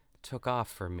took off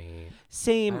for me.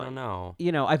 Same. I don't know.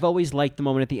 I've always liked the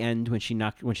moment at the end when she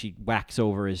whacks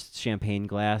over his champagne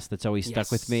glass. That's always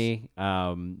stuck with me.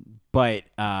 But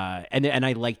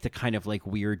I like the kind of like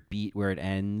weird beat where it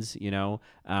ends,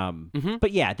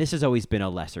 But yeah, this has always been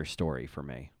a lesser story for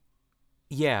me.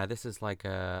 Yeah, this is like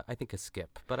I think a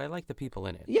skip, but I like the people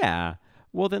in it. Yeah.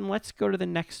 Well, then let's go to the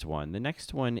next one. The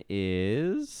next one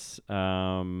is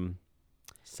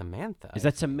Samantha. Is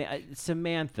that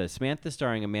Samantha? Samantha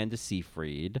starring Amanda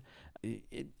Seyfried.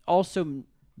 Also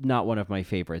not one of my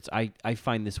favorites. I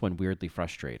find this one weirdly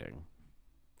frustrating.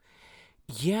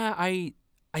 Yeah, I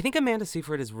think Amanda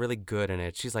Seyfried is really good in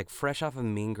it. She's like fresh off of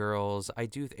Mean Girls.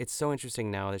 It's so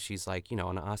interesting now that she's like, an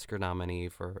Oscar nominee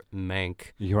for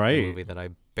Mank. You're right. A movie that I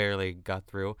barely got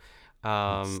through.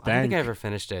 I don't think I ever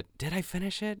finished it. Did I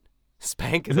finish it?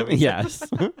 Spank? Is that what Yes.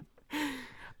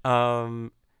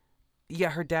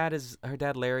 Yeah, her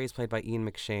dad Larry is played by Ian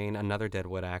McShane, another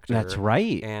Deadwood actor. That's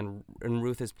right. And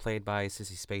Ruth is played by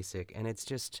Sissy Spacek, and it's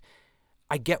just,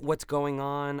 I get what's going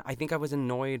on. I think I was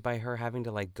annoyed by her having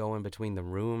to like go in between the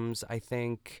rooms. I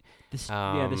think. The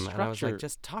structure. And I was like,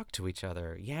 just talk to each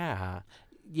other. Yeah.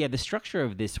 Yeah, the structure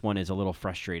of this one is a little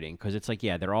frustrating because it's like,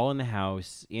 they're all in the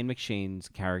house. Ian McShane's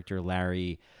character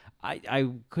Larry, I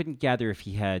couldn't gather if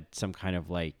he had some kind of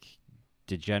like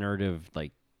degenerative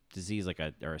like disease, like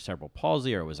or a cerebral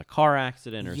palsy, or it was a car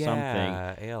accident or something.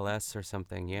 Yeah, ALS or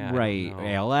something. Yeah, right.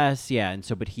 ALS. Yeah, and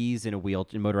so, but he's in a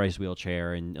motorized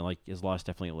wheelchair, and like has lost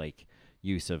definitely like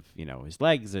use of his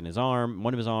legs and his arm,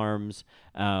 one of his arms.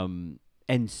 And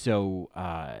so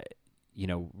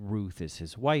Ruth is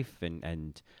his wife,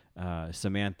 and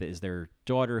Samantha is their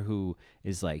daughter, who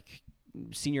is like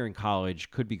senior in high school,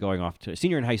 could be going off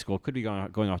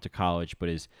to college, but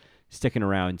is sticking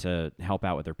around to help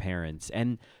out with her parents.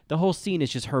 And the whole scene is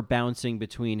just her bouncing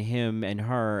between him and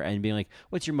her and being like,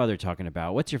 what's your mother talking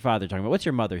about? What's your father talking about? What's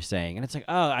your mother saying? And it's like,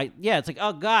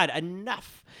 oh God,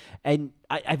 enough. And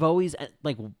I've always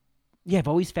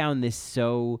found this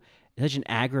such an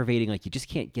aggravating, like you just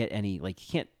can't get any, like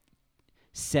you can't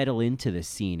settle into this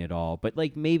scene at all. But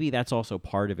like maybe that's also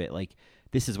part of it. Like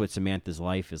this is what Samantha's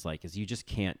life is like, is you just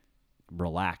can't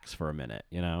relax for a minute,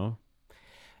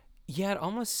 Yeah, it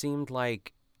almost seemed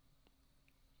like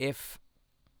if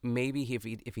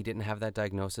he didn't have that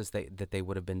diagnosis, that they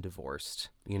would have been divorced.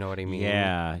 You know what I mean?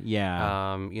 Yeah.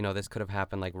 This could have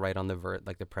happened like right on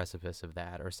the the precipice of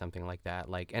that or something like that.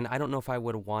 Like, and I don't know if I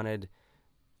would have wanted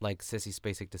like Sissy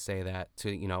Spacek to say that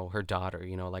to her daughter.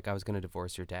 Like I was going to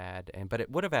divorce your dad, but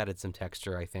it would have added some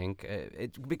texture, I think,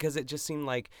 because it just seemed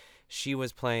like she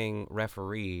was playing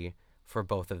referee for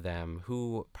both of them,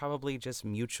 who probably just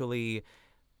mutually.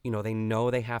 They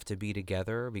know they have to be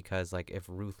together because, like, if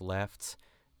Ruth left,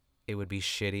 it would be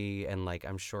shitty. And, like,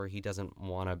 I'm sure he doesn't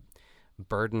want to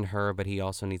burden her, but he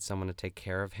also needs someone to take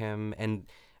care of him. And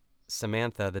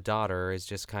Samantha, the daughter, is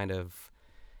just kind of...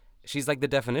 She's, like, the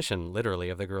definition, literally,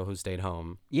 of the girl who stayed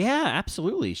home. Yeah,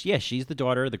 absolutely. Yeah, she's the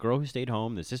daughter, the girl who stayed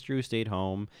home, the sister who stayed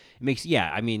home. It makes...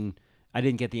 Yeah, I mean, I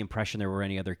didn't get the impression there were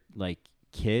any other, like,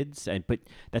 kids, but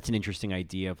that's an interesting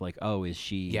idea of like, oh, is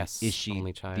she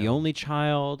only child. the only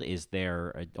child? Is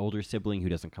there an older sibling who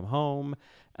doesn't come home?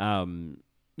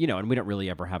 You know, and we don't really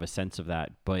ever have a sense of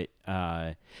that. But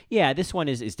yeah, this one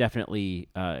is definitely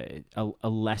a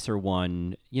lesser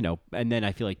one, you know. And then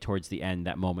I feel like towards the end,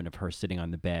 that moment of her sitting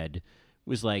on the bed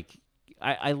was like,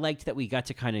 I liked that we got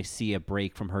to kind of see a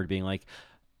break from her being like,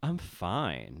 I'm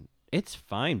fine. It's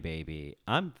fine, baby.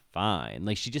 I'm fine.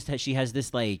 Like she has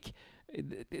this like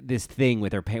this thing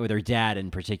with her dad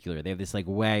in particular. They have this like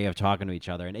way of talking to each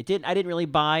other, and I didn't really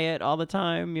buy it all the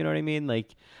time. You know what I mean?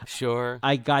 Like, sure,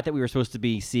 I got that we were supposed to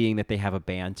be seeing that they have a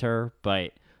banter,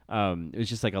 but it was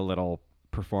just like a little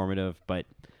performative. But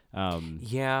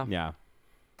yeah.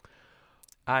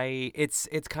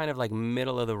 It's kind of like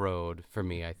middle of the road for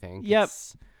me, I think. Yep.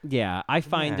 Yeah, I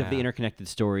find of the Yeah. interconnected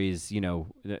stories, you know,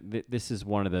 this is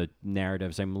one of the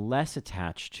narratives I'm less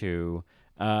attached to.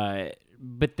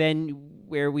 But then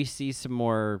where we see some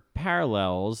more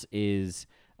parallels is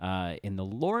in the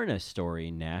Lorna story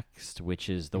next, which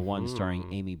is the one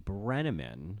starring Amy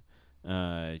Brenneman,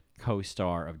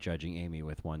 co-star of Judging Amy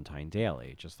with One Tyne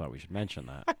Daly. Just thought we should mention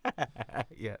that.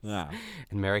 Yes. Yeah.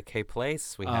 And Mary Kay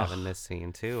Place we have in this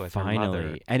scene too as her mother.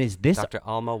 Finally. And is this Dr.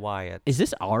 Alma Wyatt? Is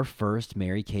this our first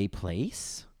Mary Kay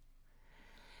Place?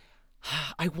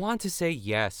 I want to say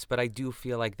yes, but I do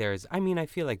feel like I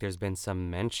feel like there's been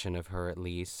some mention of her at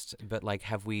least, but like,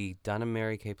 have we done a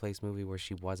Mary Kay Place movie where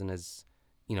she wasn't as,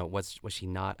 you know, was she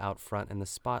not out front in the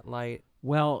spotlight?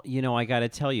 Well, you know, I got to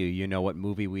tell you, you know what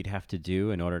movie we'd have to do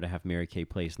in order to have Mary Kay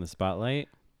Place in the spotlight?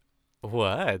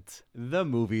 What? The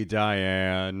movie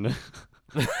Diane.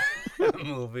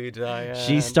 Movie Diane.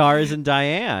 She stars in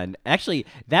Diane. Actually,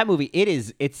 that movie,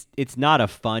 it's not a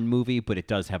fun movie, but it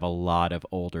does have a lot of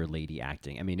older lady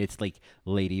acting. I mean, it's like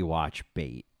lady watch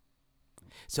bait.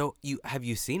 So have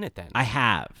you seen it then? I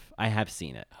have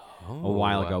seen it a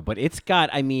while ago, but it's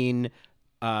got, I mean,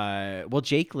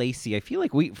 Jake Lacey, I feel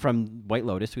like from White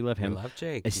Lotus, we love him. I love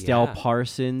Jake. Estelle yeah.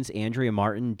 Parsons, Andrea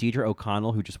Martin, Deidre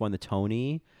O'Connell, who just won the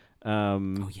Tony.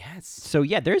 Oh, yes. So,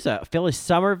 yeah, there's a Phyllis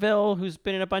Somerville who's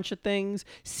been in a bunch of things.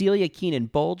 Celia Keenan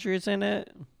Bolger's in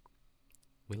it.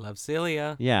 We love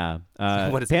Celia. Yeah.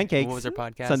 What is Pancakes. What was her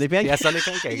podcast? Sunday Pancakes. Yeah, Sunday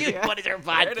Pancakes. Yeah. What is her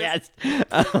podcast?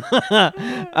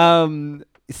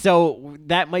 So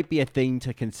that might be a thing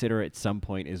to consider at some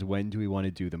point is when do we want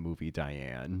to do the movie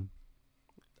Diane?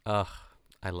 Ugh.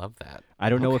 I love that. I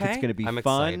don't know if it's Okay. going to be I'm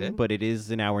fun, excited. but it is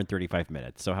an hour and 35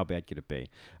 minutes. So how bad could it be?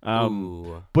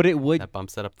 Ooh, but it would. that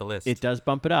bumps it up the list. It does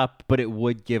bump it up, but it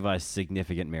would give us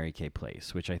significant Mary Kay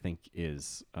Place, which I think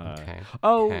is. Okay.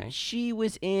 Oh, Okay. she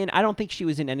was in. I don't think she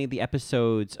was in any of the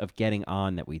episodes of Getting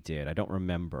On that we did. I don't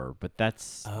remember, but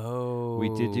that's. Oh. We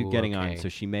did do Getting On, okay. so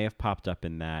she may have popped up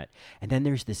in that. And then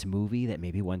there's this movie that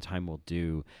maybe one time we'll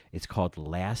do. It's called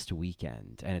Last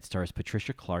Weekend, and it stars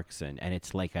Patricia Clarkson, and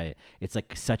it's like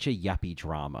such a yuppie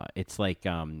drama. It's like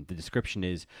the description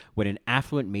is when an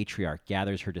affluent matriarch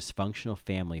gathers her dysfunctional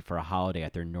family for a holiday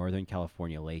at their Northern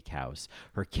California lake house,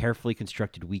 her carefully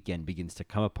constructed weekend begins to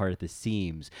come apart at the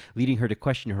seams, leading her to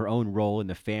question her own role in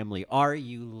the family. Are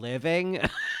you living?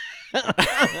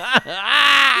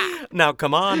 Now,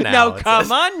 come on now. No,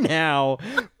 come on now.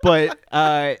 But,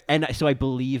 and so I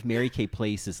believe Mary Kay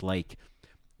Place is like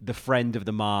the friend of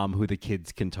the mom who the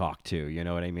kids can talk to. You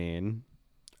know what I mean?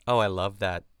 Oh, I love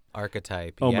that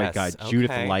archetype. Oh yes. my God,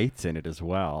 Judith okay. Light's in it as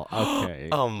well. Okay.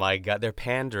 Oh my God, they're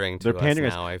pandering to us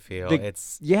now. I feel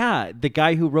it's yeah. The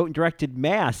guy who wrote and directed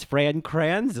Mass, Fran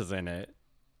Kranz, is in it.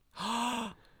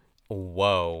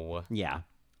 Whoa. Yeah,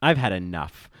 I've had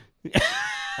enough.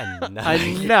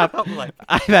 Enough. Like,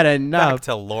 I've had enough. Back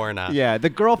to Lorna. Yeah, the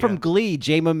girl from Glee,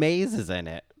 Jayma Mays, is in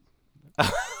it.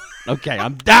 Okay,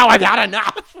 I've had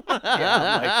enough.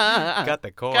 Got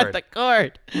the cord. Got the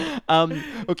cord.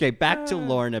 Okay, back to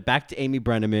Lorna, back to Amy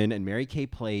Brenneman and Mary Kay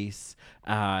Place.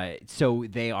 So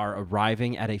they are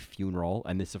arriving at a funeral,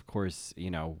 and this, of course,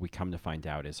 you know, we come to find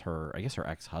out is her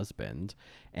ex-husband,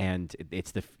 and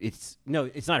it's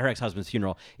not her ex-husband's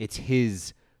funeral. It's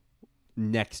his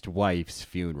next wife's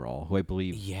funeral, who I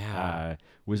believe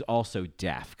was also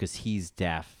deaf because he's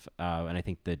deaf, and I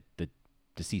think the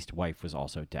deceased wife was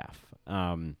also deaf.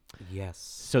 Yes.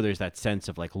 So there's that sense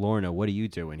of like, Lorna, what are you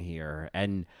doing here?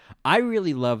 And I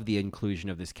really love the inclusion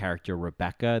of this character,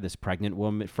 Rebecca, this pregnant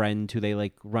woman friend who they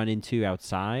like run into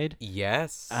outside.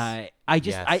 Yes.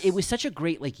 It was such a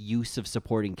great like use of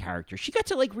supporting character. She got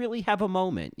to like really have a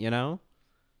moment, you know?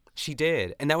 She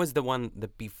did. And that was the one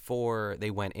that before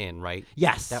they went in, right?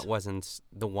 Yes. That wasn't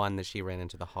the one that she ran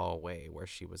into the hallway where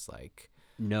she was like,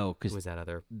 No, because Who was that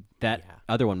other?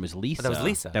 other one was Lisa. That was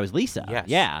Lisa. That was Lisa. Yes.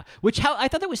 Yeah. I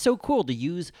thought that was so cool to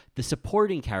use the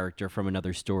supporting character from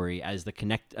another story as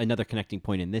another connecting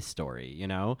point in this story. You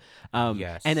know.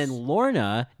 Yes. And then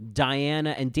Lorna,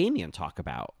 Diana, and Damien talk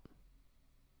about.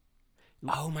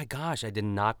 Oh my gosh, I did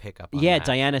not pick up on Yeah, that.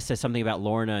 Diana says something about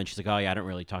Lorna, and she's like, "Oh yeah, I don't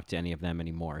really talk to any of them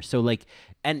anymore." So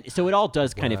so it all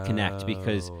does kind of connect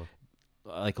because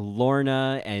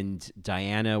Lorna and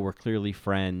Diana were clearly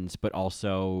friends, but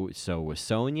also so was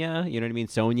Sonia. You know what I mean?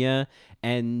 Sonia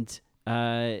and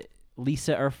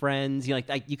Lisa are friends. You know,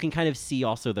 like you can kind of see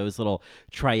also those little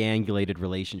triangulated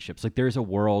relationships. Like there's a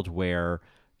world where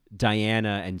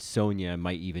Diana and Sonia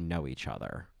might even know each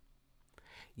other.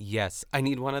 Yes, I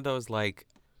need one of those like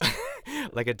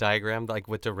a diagram like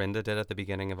what Dorinda did at the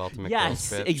beginning of Ultimate Yes, Girls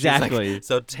Trip. exactly. Like,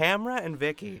 so Tamra and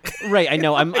Vicky. Right, I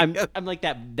know. I'm like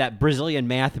that Brazilian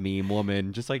math meme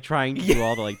woman, just like trying to do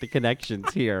all the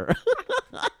connections here.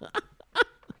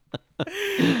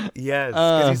 Yes,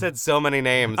 because you said so many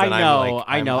names. And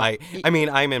I know.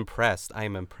 I'm impressed.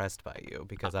 I'm impressed by you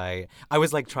because I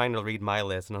was like trying to read my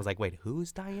list and I was like, wait,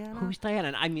 who's Diana? Who's Diana?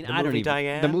 And I mean, The I don't movie even.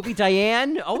 Diane? The movie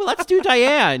Diane? Oh, let's do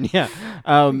Diane. Yeah.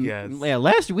 Yes. Yeah.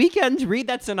 Last weekend, read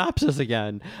that synopsis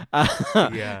again.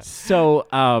 Yeah. So,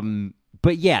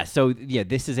 but yeah. So yeah,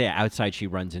 this is outside. She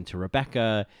runs into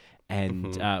Rebecca.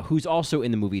 And who's also in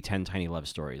the movie 10 Tiny Love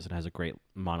Stories and has a great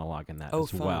monologue in that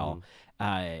as well.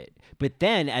 But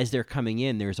then as they're coming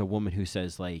in, there's a woman who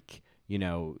says, like, you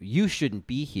know, you shouldn't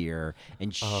be here.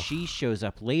 And she shows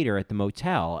up later at the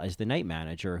motel as the night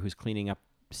manager who's cleaning up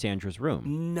Sandra's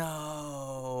room.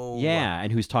 No. Yeah,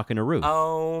 and who's talking to Ruth.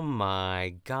 Oh,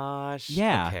 my gosh.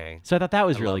 Yeah. Okay. So I thought that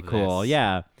was really love cool. this.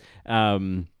 Yeah.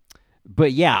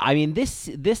 But yeah, I mean,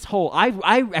 this whole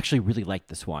I actually really like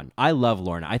this one. I love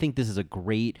Lorna. I think this is a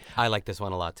great. I like this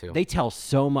one a lot too. They tell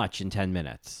so much in 10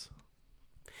 minutes.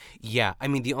 Yeah, I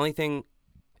mean,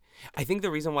 I think the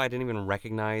reason why I didn't even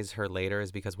recognize her later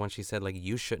is because when she said, like,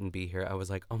 you shouldn't be here, I was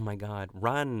like, oh my God,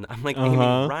 run. I'm like, Amy,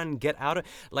 run, get out of,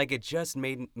 like, it just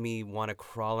made me want to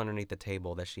crawl underneath the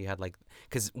table that she had, like,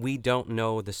 because we don't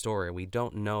know the story. We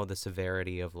don't know the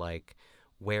severity of, like,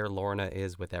 where Lorna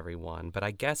is with everyone. But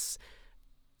I guess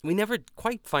we never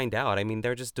quite find out. I mean,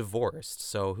 they're just divorced.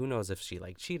 So who knows if she,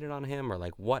 like, cheated on him or,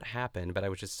 like, what happened. But I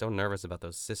was just so nervous about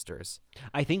those sisters.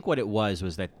 I think what it was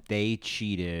that they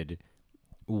cheated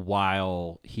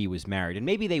while he was married. And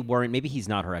maybe they weren't. Maybe he's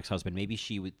not her ex-husband. Maybe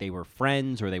they were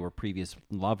friends or they were previous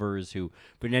lovers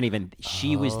but in any event,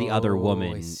 she was the other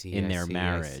woman in their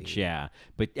marriage. Yeah.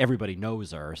 But everybody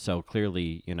knows her. So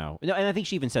clearly, you know. And I think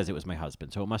she even says it was my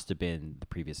husband. So it must have been the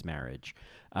previous marriage.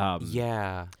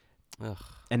 Yeah. Ugh.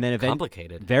 And then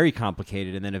complicated. Very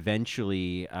complicated. And then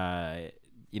eventually,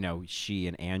 you know, she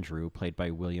and Andrew, played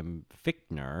by William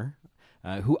Fichtner,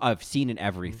 who I've seen in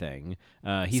everything.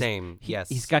 Same. Yes.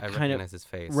 He's got I kind of recognize his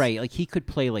face. Right. Like he could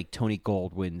play like Tony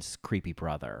Goldwyn's creepy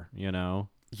brother, you know?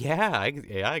 Yeah,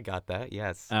 I got that.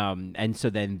 Yes. And so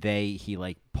then he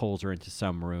like pulls her into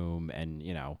some room and,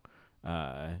 you know,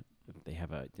 they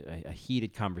have a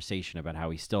heated conversation about how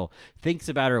he still thinks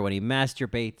about her when he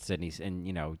masturbates and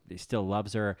you know, he still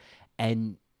loves her.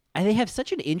 And they have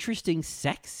such an interesting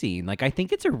sex scene. Like, I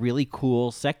think it's a really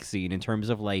cool sex scene in terms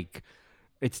of like,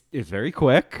 it's very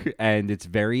quick and it's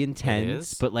very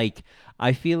intense, but like,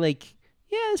 I feel like,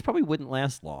 yeah, this probably wouldn't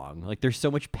last long. Like, there's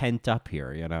so much pent up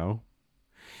here, you know?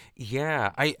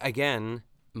 Yeah.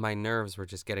 My nerves were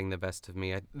just getting the best of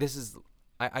me.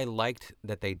 I liked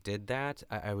that they did that.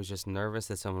 I was just nervous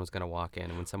that someone was going to walk in.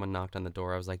 And when someone knocked on the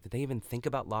door, I was like, did they even think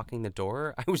about locking the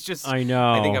door? I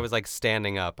know. I think I was like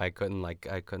standing up. I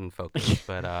couldn't focus.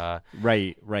 But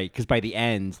Right. Because by the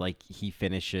end, like he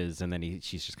finishes and then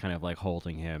she's just kind of like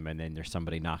holding him. And then there's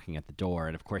somebody knocking at the door.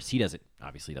 And of course he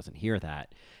obviously doesn't hear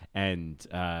that. And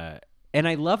I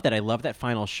love that. I love that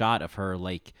final shot of her.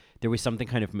 Like there was something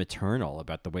kind of maternal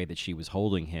about the way that she was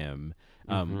holding him.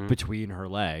 Between her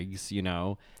legs, you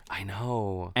know. I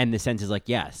know. And the sense is like,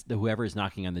 yes, whoever is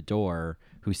knocking on the door,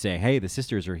 who's saying, "Hey, the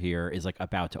sisters are here," is like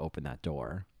about to open that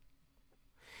door.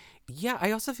 Yeah,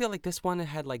 I also feel like this one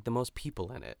had like the most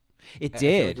people in it. It I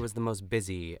did. feel like it was the most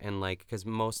busy, and like because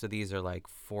most of these are like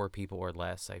 4 people or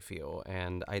less. I feel,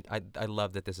 and I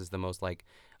love that this is the most like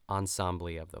ensemble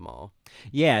of them all.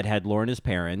 Yeah, it had Lorna's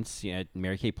parents,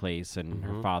 Mary Kay Place, and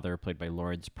her father, played by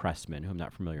Lawrence Pressman, who I'm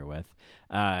not familiar with.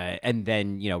 And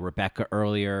then, you know, Rebecca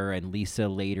earlier and Lisa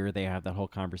later, they have that whole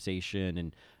conversation.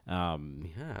 And,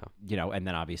 you know, and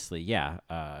then obviously,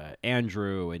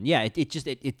 Andrew. And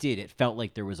it felt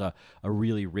like there was a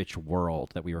really rich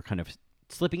world that we were kind of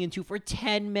slipping into for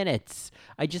 10 minutes.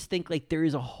 I just think like there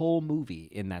is a whole movie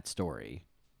in that story.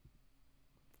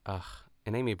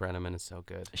 And Amy Brenneman is so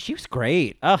good. She was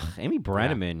great. Ugh, Amy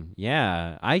Brenneman.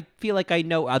 Yeah. I feel like I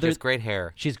know other. She has great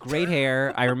hair. She has great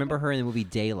hair. I remember her in the movie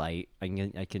Daylight. I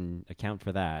can account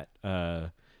for that.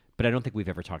 But I don't think we've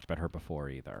ever talked about her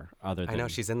before either. Other than I know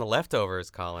she's in The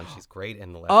Leftovers, Colin. She's great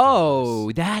in The Leftovers.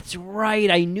 Oh, that's right.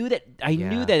 I knew that. I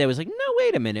knew that. I was like, no,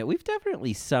 wait a minute. We've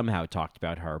definitely somehow talked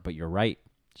about her. But you're right.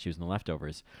 She was in The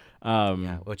Leftovers.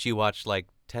 Which you watched like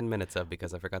 10 minutes of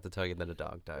because I forgot to tell you that a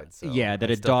dog died. So that I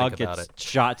a still dog think about gets it.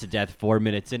 shot to death 4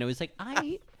 minutes in. It was like,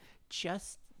 I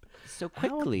just so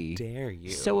quickly. How dare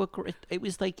you? So it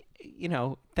was like,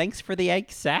 thanks for the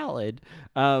egg salad.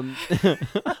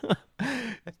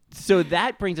 So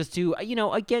that brings us to,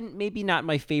 again, maybe not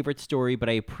my favorite story, but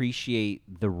I appreciate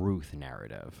the Ruth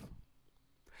narrative.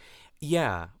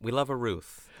 Yeah, we love a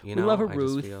Ruth. We love a I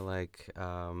Ruth. just feel like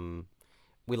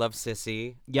we love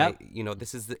Sissy. Yep.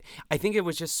 This is I think it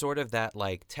was just sort of that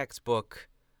like textbook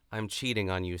I'm cheating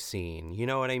on you scene. You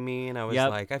know what I mean? I was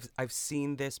like, I've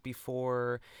seen this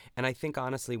before. And I think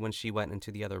honestly when she went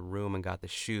into the other room and got the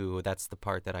shoe, that's the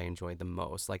part that I enjoyed the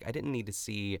most. Like I didn't need to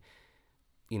see,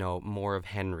 more of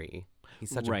Henry. He's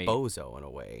such a bozo in a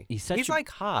way. He's like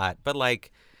hot, but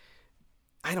like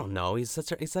I don't know. He's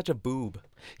such a boob.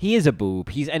 He is a boob.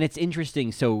 And it's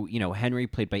interesting. So, Henry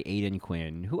played by Aidan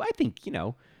Quinn, who I think,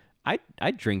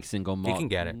 I'd drink single malt. You can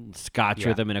get it. Scotch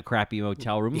with him in a crappy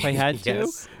motel room if I had to.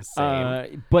 Yes,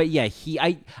 same. But yeah,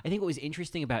 I think what was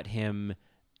interesting about him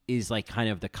is like kind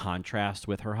of the contrast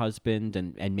with her husband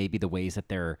and maybe the ways that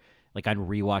they're like on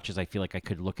rewatches. I feel like I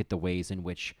could look at the ways in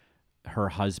which her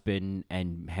husband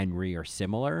and Henry are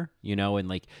similar, and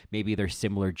like maybe there's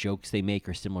similar jokes they make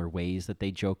or similar ways that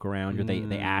they joke around or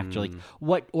they act or like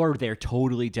or they're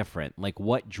totally different. Like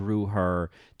what drew her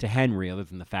to Henry other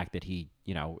than the fact that he,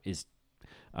 is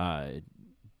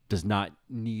does not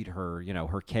need her,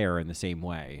 her care in the same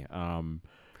way.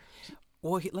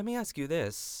 Well, let me ask you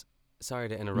this. Sorry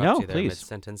to interrupt you there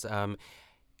mid-sentence.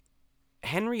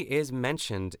 Henry is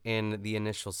mentioned in the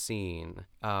initial scene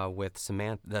with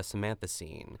the Samantha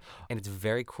scene, and it's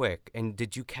very quick. And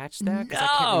did you catch that? 'Cause I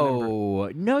can't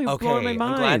remember. No, you're blowing my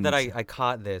mind. I'm glad that I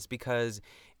caught this because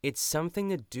it's something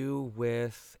to do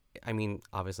with. I mean,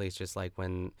 obviously, it's just like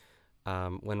when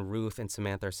Ruth and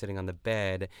Samantha are sitting on the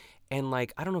bed, and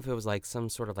like I don't know if it was like some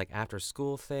sort of like after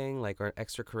school thing, like or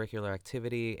extracurricular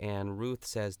activity, and Ruth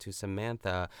says to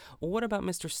Samantha, "Well, what about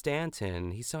Mr.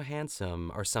 Stanton? He's so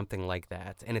handsome," or something like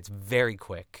that, and it's very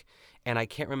quick, and I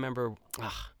can't remember.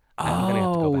 I'm gonna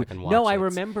have to go back and watch no, I it.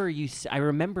 remember you. I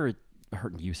remember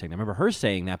you saying. I remember her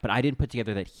saying that, but I didn't put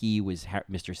together that he was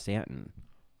Mr. Stanton.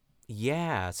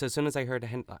 Yeah, so as soon as I heard,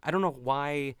 I don't know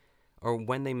why. Or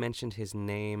when they mentioned his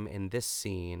name in this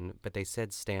scene, but they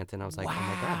said Stanton, I was like, wow. Oh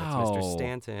my God, that's Mr.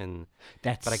 Stanton.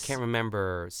 But I can't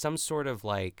remember. Some sort of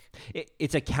like...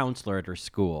 It's a counselor at her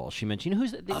school. She mentioned,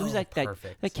 who's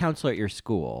that counselor at your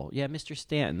school? Yeah, Mr.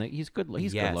 Stanton. He's good.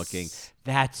 He's good looking.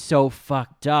 That's so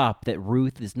fucked up that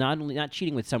Ruth is not only not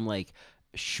cheating with some like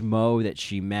schmo that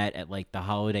she met at like the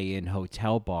Holiday Inn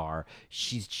hotel bar.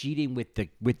 She's cheating with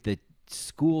the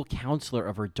school counselor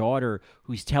of her daughter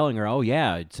who's telling her, oh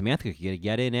yeah, Samantha could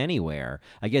get in anywhere.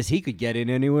 I guess he could get in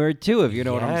anywhere too, if you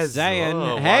know what I'm saying.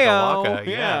 Waka,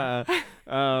 yeah.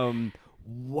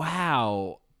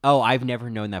 Wow. Oh, I've never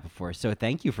known that before. So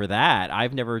thank you for that.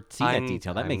 I've never seen that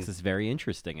detail. That makes this very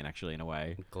interesting and actually in a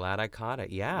way. Glad I caught it.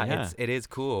 Yeah. It is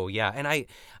cool. Yeah. And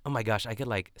oh my gosh, I could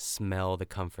like smell the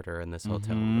comforter in this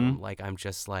hotel room. Like I'm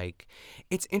just like,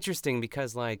 it's interesting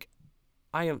because like,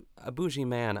 I am a bougie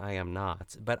man. I am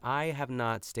not, but I have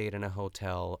not stayed in a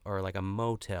hotel or like a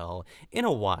motel in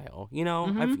a while.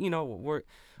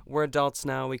 We're adults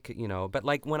now. We could, but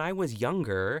like when I was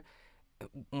younger,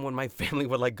 when my family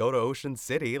would like go to Ocean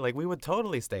City, like we would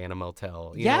totally stay in a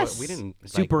motel. We didn't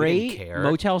Super 8, care.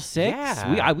 Motel 6.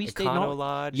 Yeah, we stayed in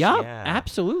Lodge. Yeah, yeah,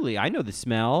 absolutely. I know the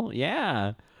smell.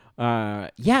 Yeah.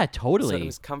 Yeah, totally. So it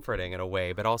was comforting in a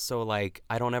way, but also like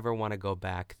I don't ever want to go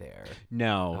back there.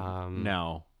 No,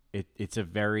 no. It's a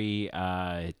very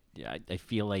I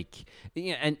feel like,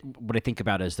 and what I think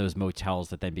about is those motels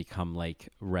that then become like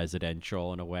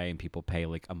residential in a way, and people pay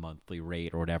like a monthly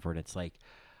rate or whatever, and it's like,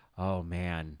 oh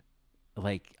man.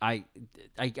 Like I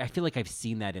feel like I've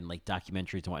seen that in like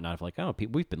documentaries and whatnot of like, oh,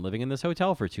 we've been living in this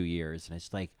hotel for 2 years, and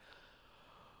it's like,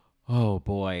 oh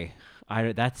boy,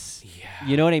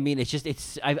 you know what I mean? It's just,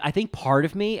 I think part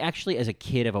of me actually as a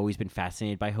kid, I've always been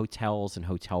fascinated by hotels and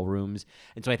hotel rooms.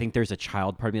 And so I think there's a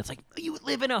child part of me that's like, you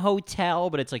live in a hotel,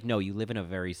 but it's like, no, you live in a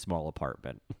very small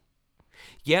apartment.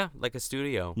 Yeah, like a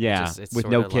studio. Yeah, it's with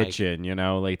no kitchen,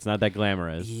 like it's not that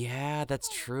glamorous. Yeah, that's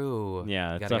true.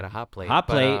 Yeah. You gotta get a hot plate. Hot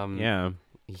plate, yeah.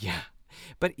 Yeah.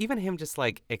 But even him just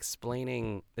like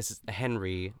explaining, this is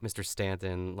Henry, Mr.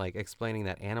 Stanton, like explaining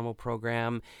that animal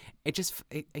program,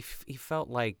 he felt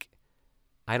like,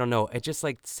 I don't know, it just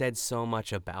like said so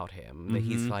much about him that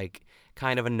he's like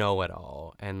kind of a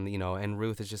know-it-all. And, and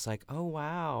Ruth is just like, oh,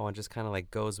 wow, and just kind of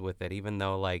like goes with it, even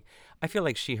though like I feel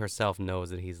like she herself knows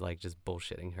that he's like just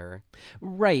bullshitting her.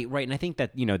 Right. And I think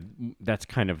that, that's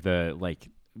kind of the like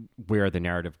where the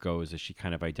narrative goes, as she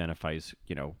kind of identifies,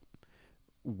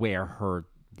 where her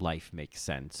life makes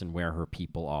sense and where her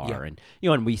people are. Yeah. And,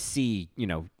 and we see,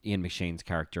 Ian McShane's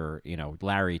character,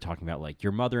 Larry talking about like,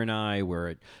 your mother and I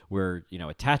we're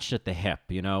attached at the hip,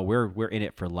 we're in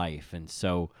it for life. And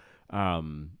so,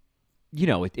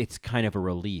 it's kind of a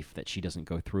relief that she doesn't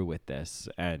go through with this.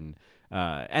 And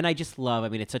I just love, I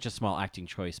mean, it's such a small acting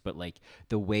choice, but like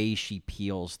the way she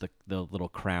peels the little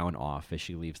crown off as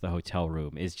she leaves the hotel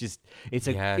room is just, it's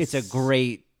a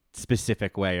great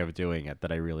specific way of doing it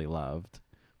that I really loved.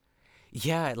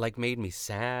 Yeah, it like made me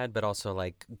sad, but also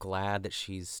like glad that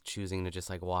she's choosing to just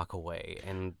like walk away.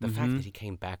 And the fact that he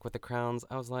came back with the crowns,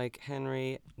 I was like,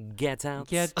 Henry, get out.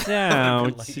 Get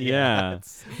out. Like, yeah.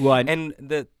 Go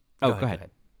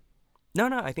ahead. No,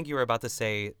 I think you were about to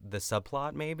say the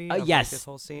subplot, maybe. Of yes, like, this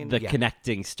whole scene. The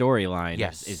connecting storyline.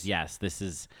 Yes. is yes. This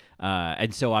is,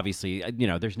 and so obviously,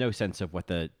 there's no sense of what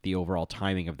the overall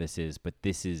timing of this is, but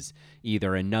this is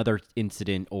either another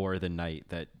incident or the night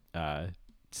that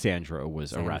Sandra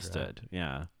was arrested.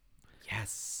 Yeah.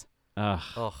 Yes. Ugh.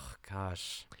 Oh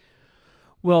gosh.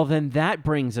 Well, then that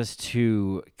brings us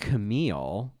to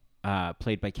Camille,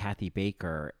 played by Kathy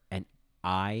Baker, and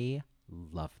I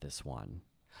love this one.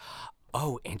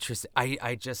 Oh, interesting.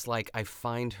 I just like, I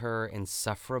find her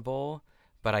insufferable,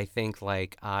 but I think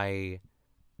like the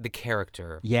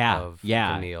character of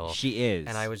Camille. She is.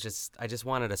 And I just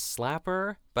wanted to slap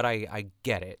her, but I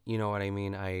get it. You know what I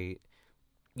mean?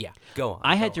 Go on.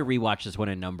 I had to rewatch this one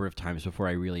a number of times before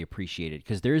I really appreciate it,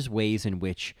 because there's ways in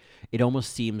which it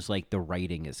almost seems like the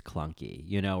writing is clunky,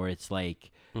 where it's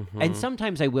like, and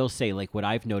sometimes I will say, like what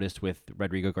I've noticed with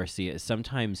Rodrigo Garcia is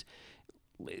sometimes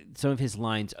some of his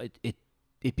lines,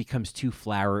 it becomes too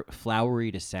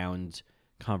flowery to sound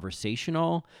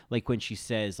conversational. Like when she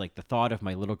says, like, the thought of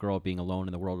my little girl being alone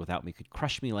in the world without me could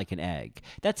crush me like an egg.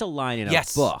 That's a line in a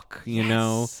book, you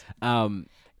know?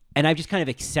 And I've just kind of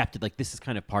accepted, like, this is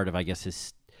kind of part of, I guess,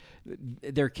 his...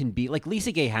 There can be, like,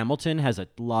 Lisa Gay Hamilton has a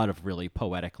lot of really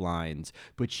poetic lines,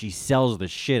 but she sells the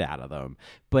shit out of them.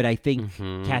 But I think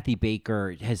Kathy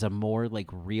Baker has a more, like,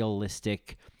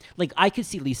 realistic, like, I could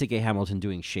see Lisa Gay Hamilton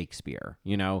doing Shakespeare,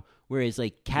 whereas,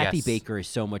 like, Kathy Baker is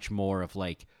so much more of,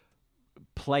 like,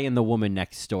 playing the woman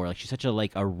next door. Like, she's such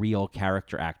a real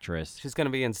character actress. She's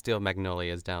gonna be in Steel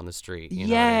Magnolias down the street. You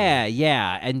know yeah, what I mean?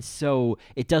 Yeah. And so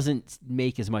it doesn't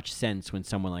make as much sense when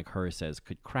someone like her says,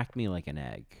 "Could crack me like an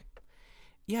egg."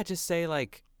 Yeah, just say,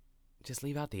 like, just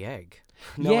leave out the egg.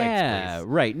 No eggs, please.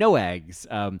 Right. No eggs.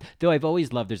 Though I've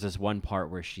always loved, there's this one part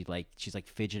where she's like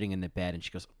fidgeting in the bed, and she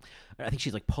goes, I think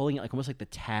she's like pulling it, like almost like the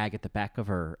tag at the back of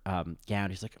her gown.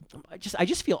 She's like, I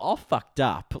just feel all fucked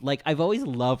up. Like, I've always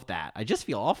loved that. I just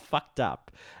feel all fucked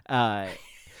up.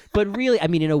 But really, I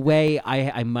mean, in a way,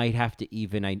 I might have to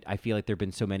even, I feel like there have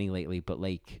been so many lately, but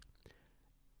like,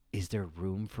 is there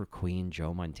room for Queen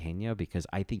Joe Mantegna? Because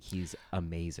I think he's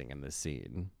amazing in this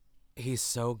scene. He's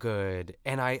so good.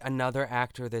 And another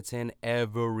actor that's in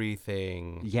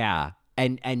everything. Yeah.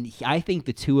 And I think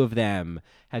the two of them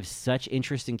have such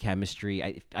interesting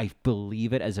chemistry. I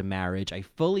believe it as a marriage. I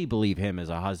fully believe him as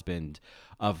a husband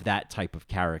of that type of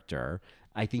character.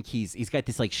 I think he's got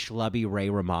this like schlubby Ray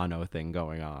Romano thing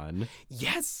going on.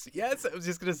 Yes. I was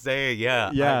just gonna say,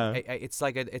 yeah. It's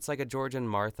like a George and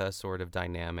Martha sort of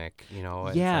dynamic, you know.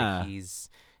 It's like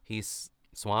he's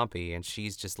swampy and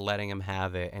she's just letting him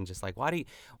have it, and just like, why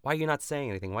are you not saying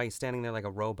anything? Why are you standing there like a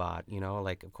robot? You know,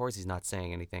 like, of course he's not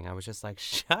saying anything. I was just like,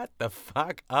 shut the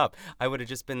fuck up. I would have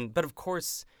just been, but of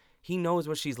course he knows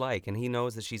what she's like, and he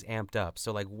knows that she's amped up.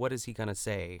 So, like, what is he going to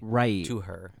say to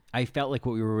her? I felt like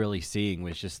what we were really seeing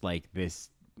was just, like,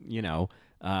 this,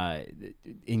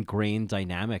 ingrained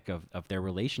dynamic of their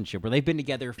relationship where they've been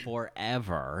together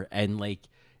forever, and, like,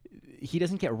 he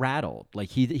doesn't get rattled. Like,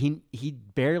 he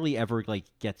barely ever, like,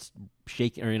 gets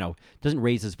shaken or, doesn't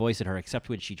raise his voice at her except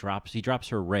when he drops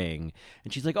her ring,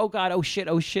 and she's like, oh God, oh shit,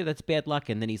 that's bad luck.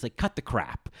 And then he's like, cut the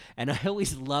crap. And I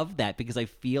always love that because I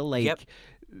feel like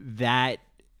that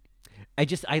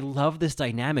I love this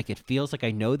dynamic. It feels like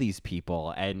I know these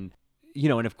people. And,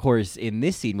 and of course in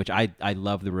this scene, which I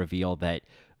love the reveal that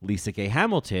Lisa Gay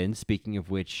Hamilton, speaking of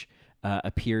which,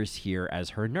 appears here as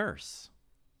her nurse.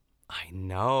 I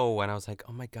know. And I was like,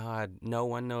 oh my God, no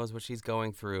one knows what she's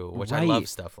going through, which I Right. love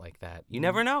stuff like that. You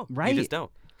never know. Right. You just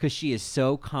don't. Because she is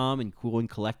so calm and cool and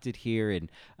collected here. And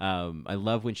I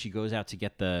love when she goes out to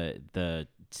get the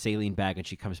saline bag and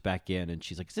she comes back in and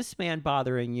she's like, is this man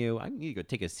bothering you? I need to go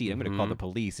take a seat. I'm going to call the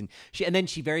police. And then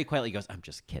she very quietly goes, I'm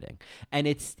just kidding. And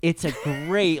it's a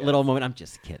great little moment. I'm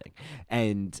just kidding.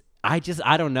 And I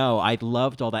don't know. I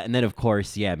loved all that. And then, of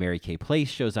course, Mary Kay Place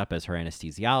shows up as her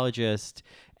anesthesiologist.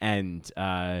 And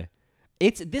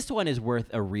this one is worth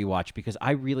a rewatch because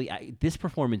this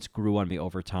performance grew on me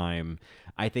over time.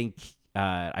 I think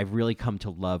I've really come to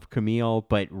love Camille,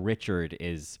 but Richard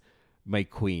is my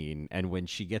queen. And when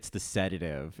she gets the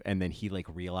sedative and then he like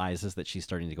realizes that she's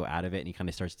starting to go out of it and he kind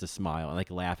of starts to smile and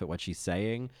like laugh at what she's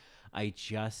saying, I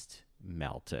just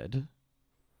melted.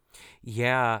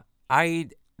 Yeah,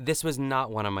 this was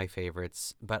not one of my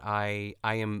favorites, but I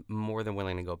am more than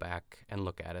willing to go back and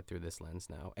look at it through this lens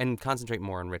now and concentrate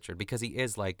more on Richard because he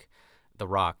is like the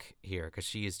Rock here because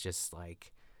she is just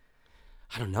like,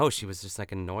 I don't know, she was just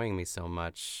like annoying me so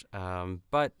much.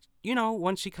 But, you know,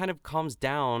 once she kind of calms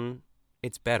down,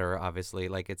 it's better, obviously.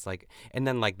 Like, it's like, and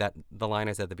then like the line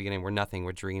I said at the beginning, we're nothing,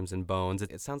 we're dreams and bones.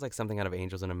 It sounds like something out of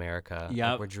Angels in America.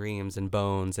 Yeah. Like, we're dreams and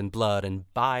bones and blood and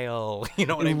bile. You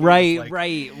know what I mean? Right, Like,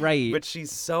 right. But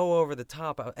she's so over the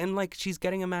top. And like, she's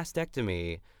getting a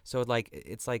mastectomy. So like,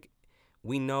 it's like,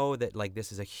 we know that like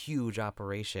this is a huge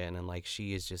operation and like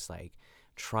she is just like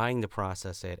trying to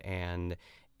process it and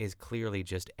is clearly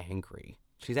just angry.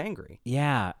 She's angry.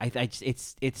 Yeah,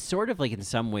 it's sort of like in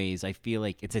some ways I feel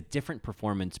like it's a different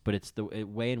performance, but it's the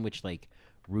way in which like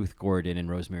Ruth Gordon and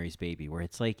Rosemary's Baby, where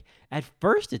it's like at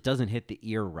first it doesn't hit the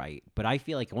ear right, but I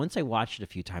feel like once I watched it a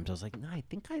few times, I was like, no, I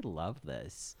think I love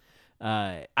this.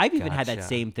 I've even had that Gotcha.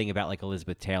 same thing about like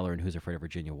Elizabeth Taylor and Who's Afraid of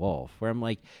Virginia Woolf, where I'm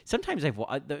like, sometimes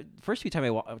the first few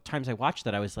times I watched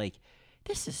that, I was like,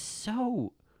 this is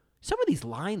so. Some of these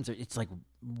lines it's like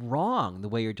wrong the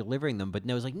way you're delivering them, but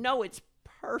no, it's like, no, it's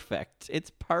perfect.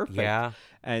 It's perfect. Yeah.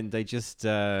 And I just,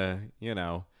 what you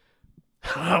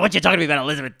talking to me about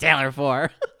Elizabeth Taylor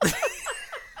for?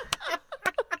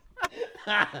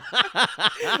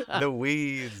 The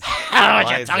weeds.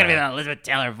 What you talking to me about Elizabeth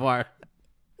Taylor for?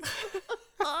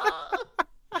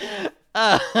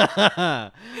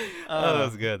 That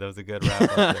was good. That was a good wrap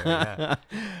up there.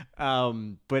 Yeah.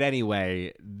 But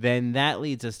anyway, then that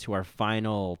leads us to our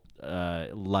final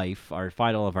our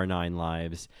final of our 9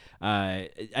 lives.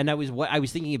 And I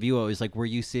was thinking of you. I was like, were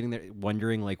you sitting there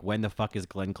wondering like when the fuck is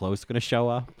Glenn Close going to show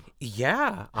up?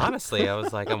 Yeah, honestly, I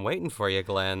was like, I'm waiting for you,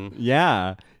 Glenn.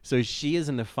 Yeah. So she is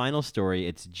in the final story.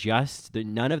 It's just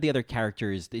none of the other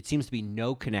characters. It seems to be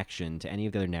no connection to any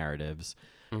of the other narratives.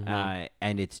 Mm-hmm.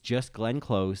 And it's just Glenn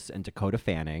Close and Dakota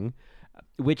Fanning,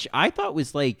 which I thought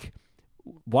was like,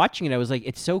 watching it, I was like,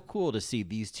 it's so cool to see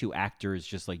these two actors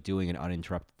just like doing an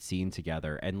uninterrupted scene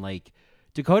together. And like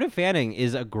Dakota Fanning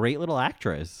is a great little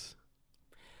actress.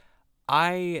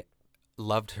 I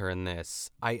loved her in this.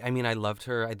 I mean, I loved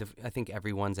her. I think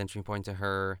everyone's entry point to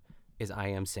her is I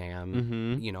Am Sam,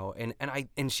 Mm-hmm. you know,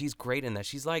 and she's great in that.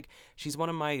 She's one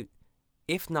of my,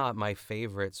 if not my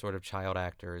favorite sort of child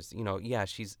actors. You know, yeah,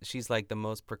 she's like the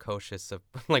most precocious of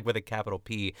like with a capital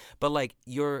P, but like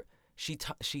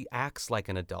she acts like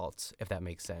an adult, if that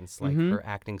makes sense. Like Mm-hmm. her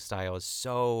acting style is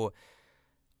so,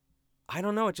 I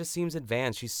don't know, it just seems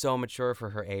advanced. She's so mature for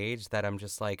her age that I'm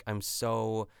just like, I'm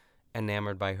so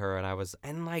enamored by her.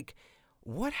 And like,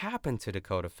 what happened to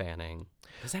Dakota Fanning?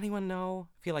 Does anyone know?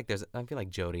 I feel like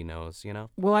Jodie knows, you know?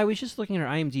 Well, I was just looking at her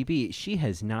IMDb. She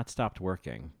has not stopped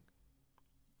working.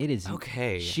 It is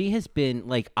okay. She has been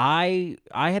like, I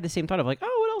had the same thought of like,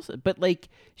 oh, what else? But like,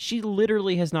 she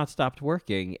literally has not stopped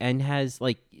working and has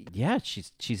like, yeah,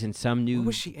 she's in some new. What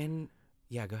was she in?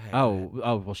 Yeah, go ahead.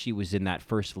 Well, she was in that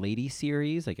First Lady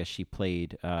series. I guess she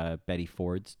played Betty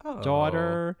Ford's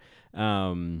daughter.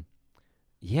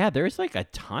 Yeah, there's like a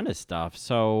ton of stuff.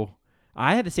 So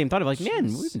I had the same thought of like, man,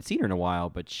 we haven't seen her in a while,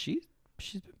 but she's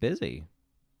been busy.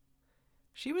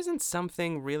 She was in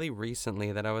something really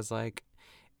recently that I was like,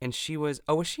 and she was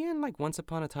she in like Once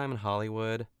Upon a Time in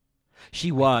Hollywood?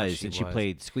 She was, and she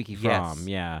played Squeaky Fromm.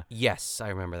 Yeah. Yes, I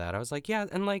remember that. I was like, yeah,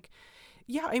 and like,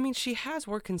 yeah, I mean, she has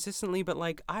worked consistently, but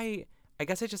like, I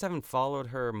guess I just haven't followed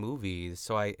her movies.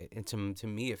 So to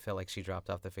me, it felt like she dropped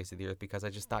off the face of the earth because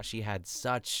I just thought she had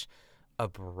such a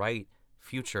bright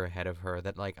future ahead of her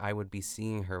that like I would be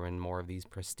seeing her in more of these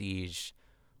prestige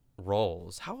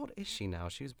roles. How old is she now?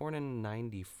 She was born in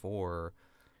 94.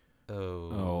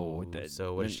 So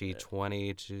what is she,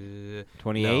 20 to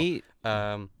 28?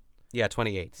 No. Yeah,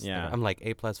 28. Yeah. I'm like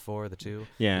A+4, the 2.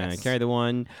 Yeah, Yes. carry the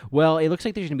 1. Well, it looks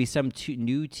like there's going to be some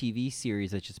new TV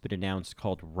series that's just been announced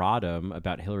called Rodham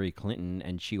about Hillary Clinton,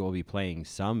 and she will be playing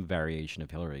some variation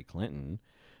of Hillary Clinton.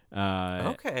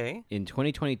 Okay. In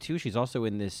 2022, she's also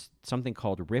in this something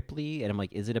called Ripley, and I'm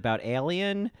like, is it about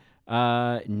Alien?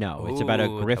 No, it's about a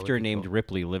Ooh, that would grifter be named cool.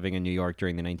 Ripley living in New York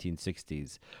during the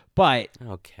 1960s. But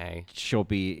Okay.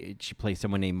 she plays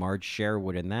someone named Marge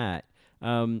Sherwood in that.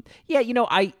 Yeah,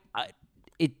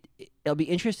 I'll be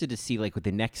interested to see like with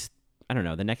the next, I don't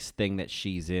know, the next thing that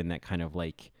she's in that kind of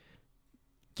like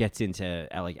gets into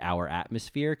like our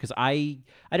atmosphere, because I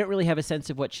don't really have a sense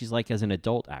of what she's like as an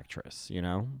adult actress, you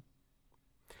know?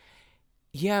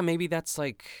 Yeah, maybe that's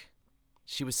like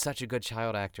she was such a good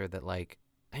child actor that like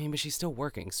I mean, but she's still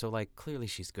working, so like clearly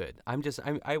she's good.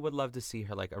 I would love to see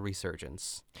her like a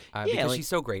resurgence, because like, she's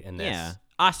so great in this. Yeah,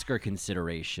 Oscar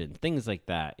consideration, things like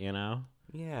that, you know?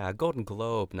 Yeah, a Golden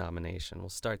Globe nomination. We'll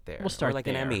start there. We'll start or like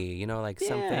there. an Emmy, you know, like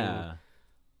Yeah.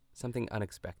 something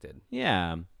unexpected.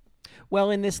 Yeah. Well,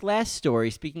 in this last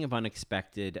story, speaking of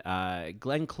unexpected,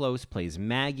 Glenn Close plays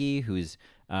Maggie, who's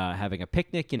having a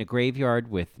picnic in a graveyard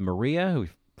with Maria, who we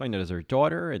find out is her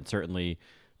daughter, and certainly,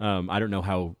 I don't know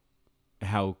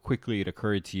how quickly it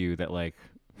occurred to you that like,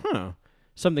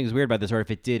 something's weird about this, or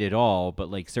if it did at all, but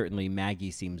like certainly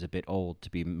Maggie seems a bit old to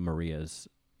be Maria's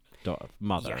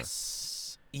mother.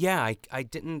 Yes. Yeah, I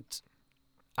didn't.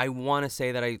 I want to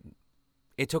say that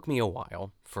it took me a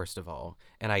while, first of all.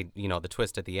 And the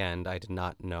twist at the end, I did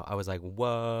not know. I was like,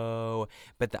 whoa.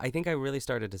 But I think I really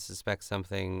started to suspect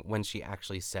something when she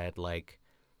actually said, like,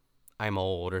 I'm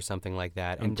old or something like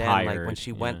that. I'm and then, tired, like, when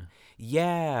she went,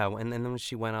 and then when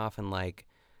she went off and, like,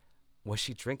 was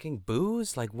she drinking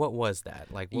booze? Like, what was that?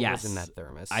 Like, what was in that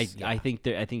thermos? I think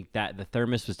that the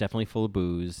thermos was definitely full of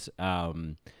booze.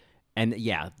 And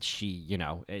yeah, she,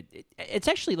 it's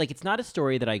actually like, it's not a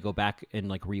story that I go back and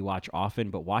like rewatch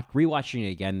often, but rewatching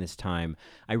it again this time,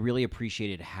 I really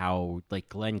appreciated how like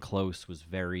Glenn Close was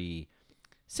very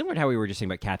similar to how we were just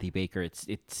saying about Kathy Baker.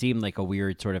 It seemed like a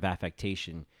weird sort of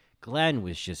affectation. Glenn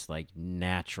was just like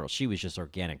natural. She was just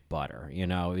organic butter, It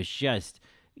was just,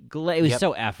 it was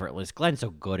so effortless. Glenn's so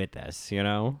good at this,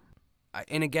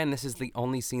 And again, this is the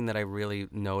only scene that I really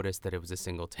noticed that it was a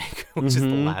single take, which is the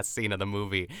last scene of the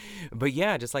movie. But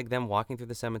yeah, just like them walking through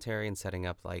the cemetery and setting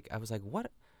up, like, I was like,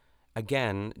 what?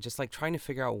 Again, just like trying to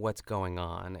figure out what's going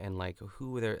on and like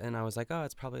who they're, and I was like, oh,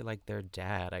 it's probably like their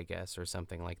dad, I guess, or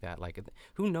something like that. Like,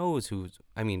 who knows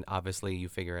obviously you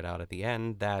figure it out at the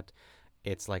end that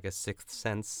it's like a Sixth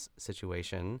Sense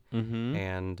situation,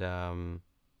 and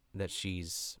that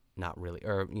she's not really,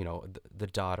 or the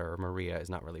daughter Maria is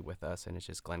not really with us, and it's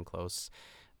just Glenn Close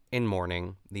in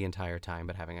mourning the entire time,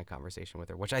 but having a conversation with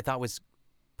her, which I thought was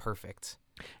perfect.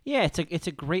 Yeah, it's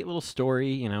a great little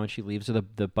story, and she leaves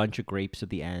with the bunch of grapes at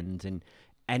the end,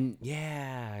 and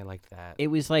yeah, I liked that. It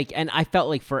was like, and I felt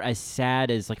like for as sad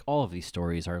as like all of these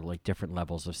stories are like different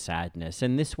levels of sadness,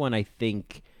 and this one I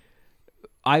think.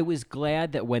 I was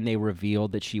glad that when they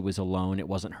revealed that she was alone, it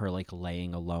wasn't her like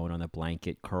laying alone on the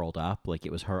blanket curled up. Like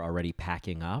it was her already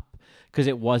packing up, because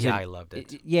it wasn't. Yeah, I loved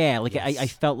it. Like yes. I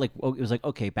felt like it was like,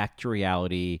 okay, back to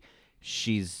reality.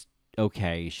 She's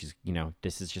okay. She's,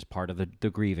 this is just part of the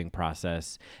grieving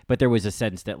process. But there was a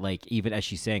sense that like, even as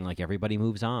she's saying, like everybody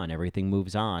moves on, everything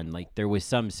moves on. Like there was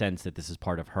some sense that this is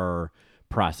part of her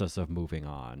process of moving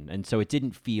on. And so it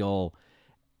didn't feel.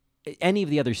 Any of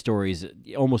the other stories,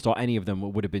 any of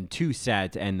them would have been too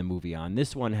sad to end the movie on.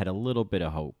 This one had a little bit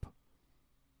of hope.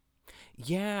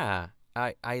 Yeah,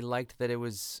 I liked that it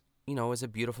was, it was a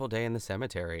beautiful day in the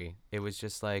cemetery. It was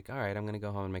just like, all right, I'm going to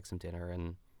go home and make some dinner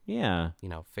and,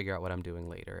 figure out what I'm doing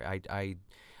later. I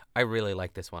really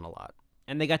like this one a lot.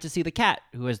 And they got to see the cat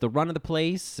who has the run of the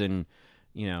place, and,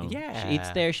 she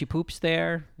eats there, she poops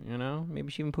there,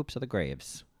 maybe she even poops at the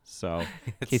graves. So,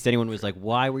 in case anyone was like,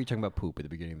 why were you talking about poop at the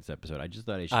beginning of this episode? I just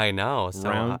thought I know,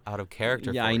 so out of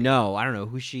character. Yeah, I know. I don't know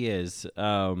who she is.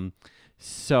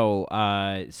 So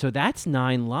that's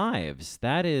 9 Lives.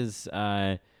 That is,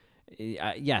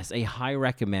 yes, a high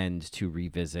recommend to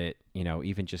revisit,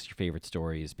 even just your favorite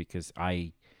stories, because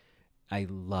I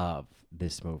love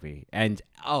this movie. And,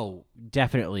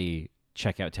 definitely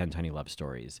check out 10 Tiny Love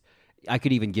Stories. I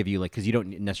could even give you because you don't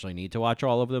necessarily need to watch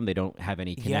all of them. They don't have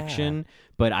any connection,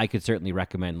 but I could certainly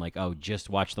recommend just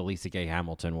watch the Lisa Gay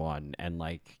Hamilton one, and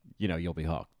you'll be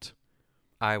hooked.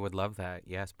 I would love that.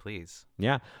 Yes, please.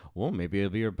 Yeah. Well, maybe it'll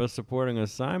be your best supporting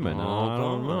assignment. I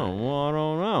don't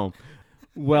know.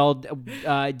 Well,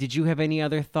 did you have any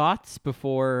other thoughts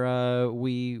before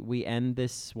we end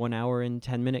this 1 hour and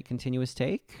 10 minute continuous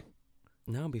take?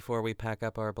 No, before we pack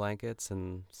up our blankets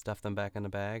and stuff them back in the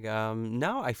bag.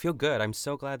 No, I feel good. I'm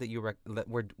so glad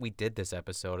that we did this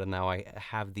episode, and now I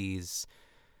have these,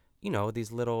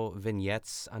 these little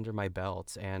vignettes under my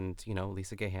belt, and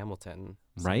Lisa Gay Hamilton,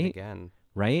 right? Again,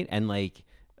 right, and like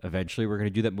eventually we're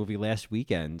gonna do that movie Last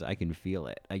Weekend. I can feel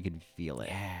it.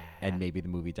 Yeah. And maybe the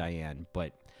movie Diane,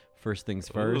 but. First things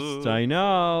first. Ooh. I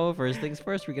know. First things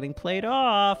first. We're getting played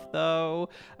off, though,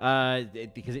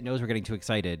 because it knows we're getting too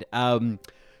excited.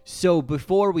 So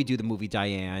before we do the movie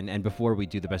Diane and before we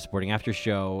do the Best Supporting After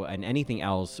Show and anything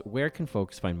else, where can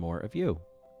folks find more of you?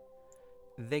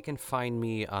 They can find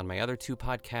me on my other 2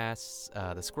 podcasts,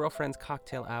 the Squirrel Friends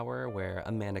Cocktail Hour, where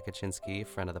Amanda Kaczynski,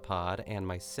 friend of the pod, and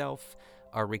myself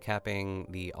are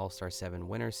recapping the All-Star 7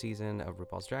 winter season of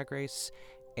RuPaul's Drag Race,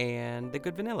 and The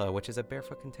Good Vanilla, which is a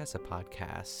Barefoot Contessa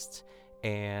podcast.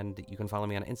 And you can follow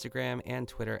me on Instagram and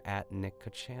Twitter at Nick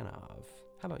Kochanov.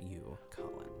 How about you,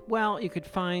 Colin? Well, you could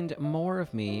find more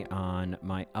of me on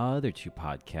my other 2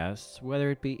 podcasts, whether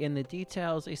it be In the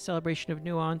Details, A Celebration of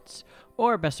Nuance,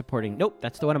 or Best Supporting... Nope,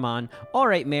 that's the one I'm on. All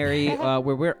Right, Mary,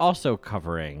 where we're also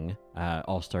covering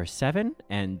All-Star 7,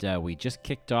 and we just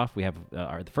kicked off. We have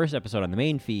the first episode on the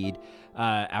main feed,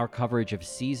 our coverage of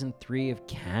Season 3 of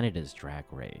Canada's Drag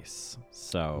Race.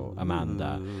 So,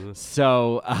 Amanda.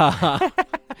 So,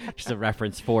 just a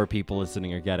reference for people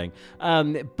listening are getting.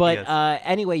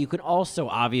 Anyway, you can also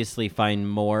obviously find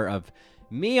more of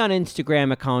me on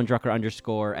Instagram at Colin Drucker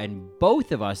 _ and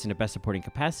both of us in a Best Supporting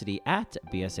capacity at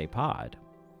BSA Pod.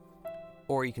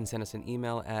 Or you can send us an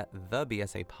email at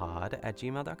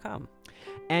thebsapod@gmail.com.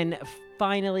 And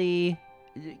finally,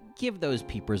 give those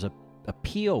peepers a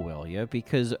peel, will you?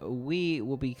 Because we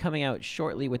will be coming out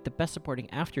shortly with the Best Supporting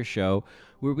After Show,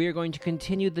 where we are going to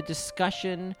continue the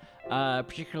discussion,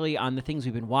 particularly on the things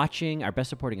we've been watching, our Best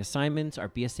Supporting assignments, our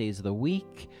BSAs of the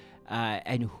week,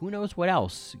 and who knows what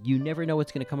else. You never know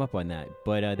what's going to come up on that.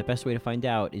 But the best way to find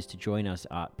out is to join us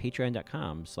at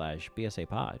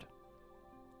patreon.com/BSApod.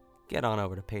 Get on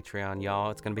over to Patreon,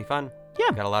 y'all. It's going to be fun. Yeah.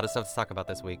 We've got a lot of stuff to talk about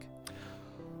this week.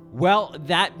 Well,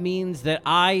 that means that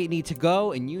I need to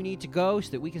go and you need to go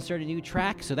so that we can start a new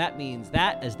track. So that means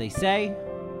that, as they say,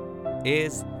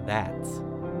 is that.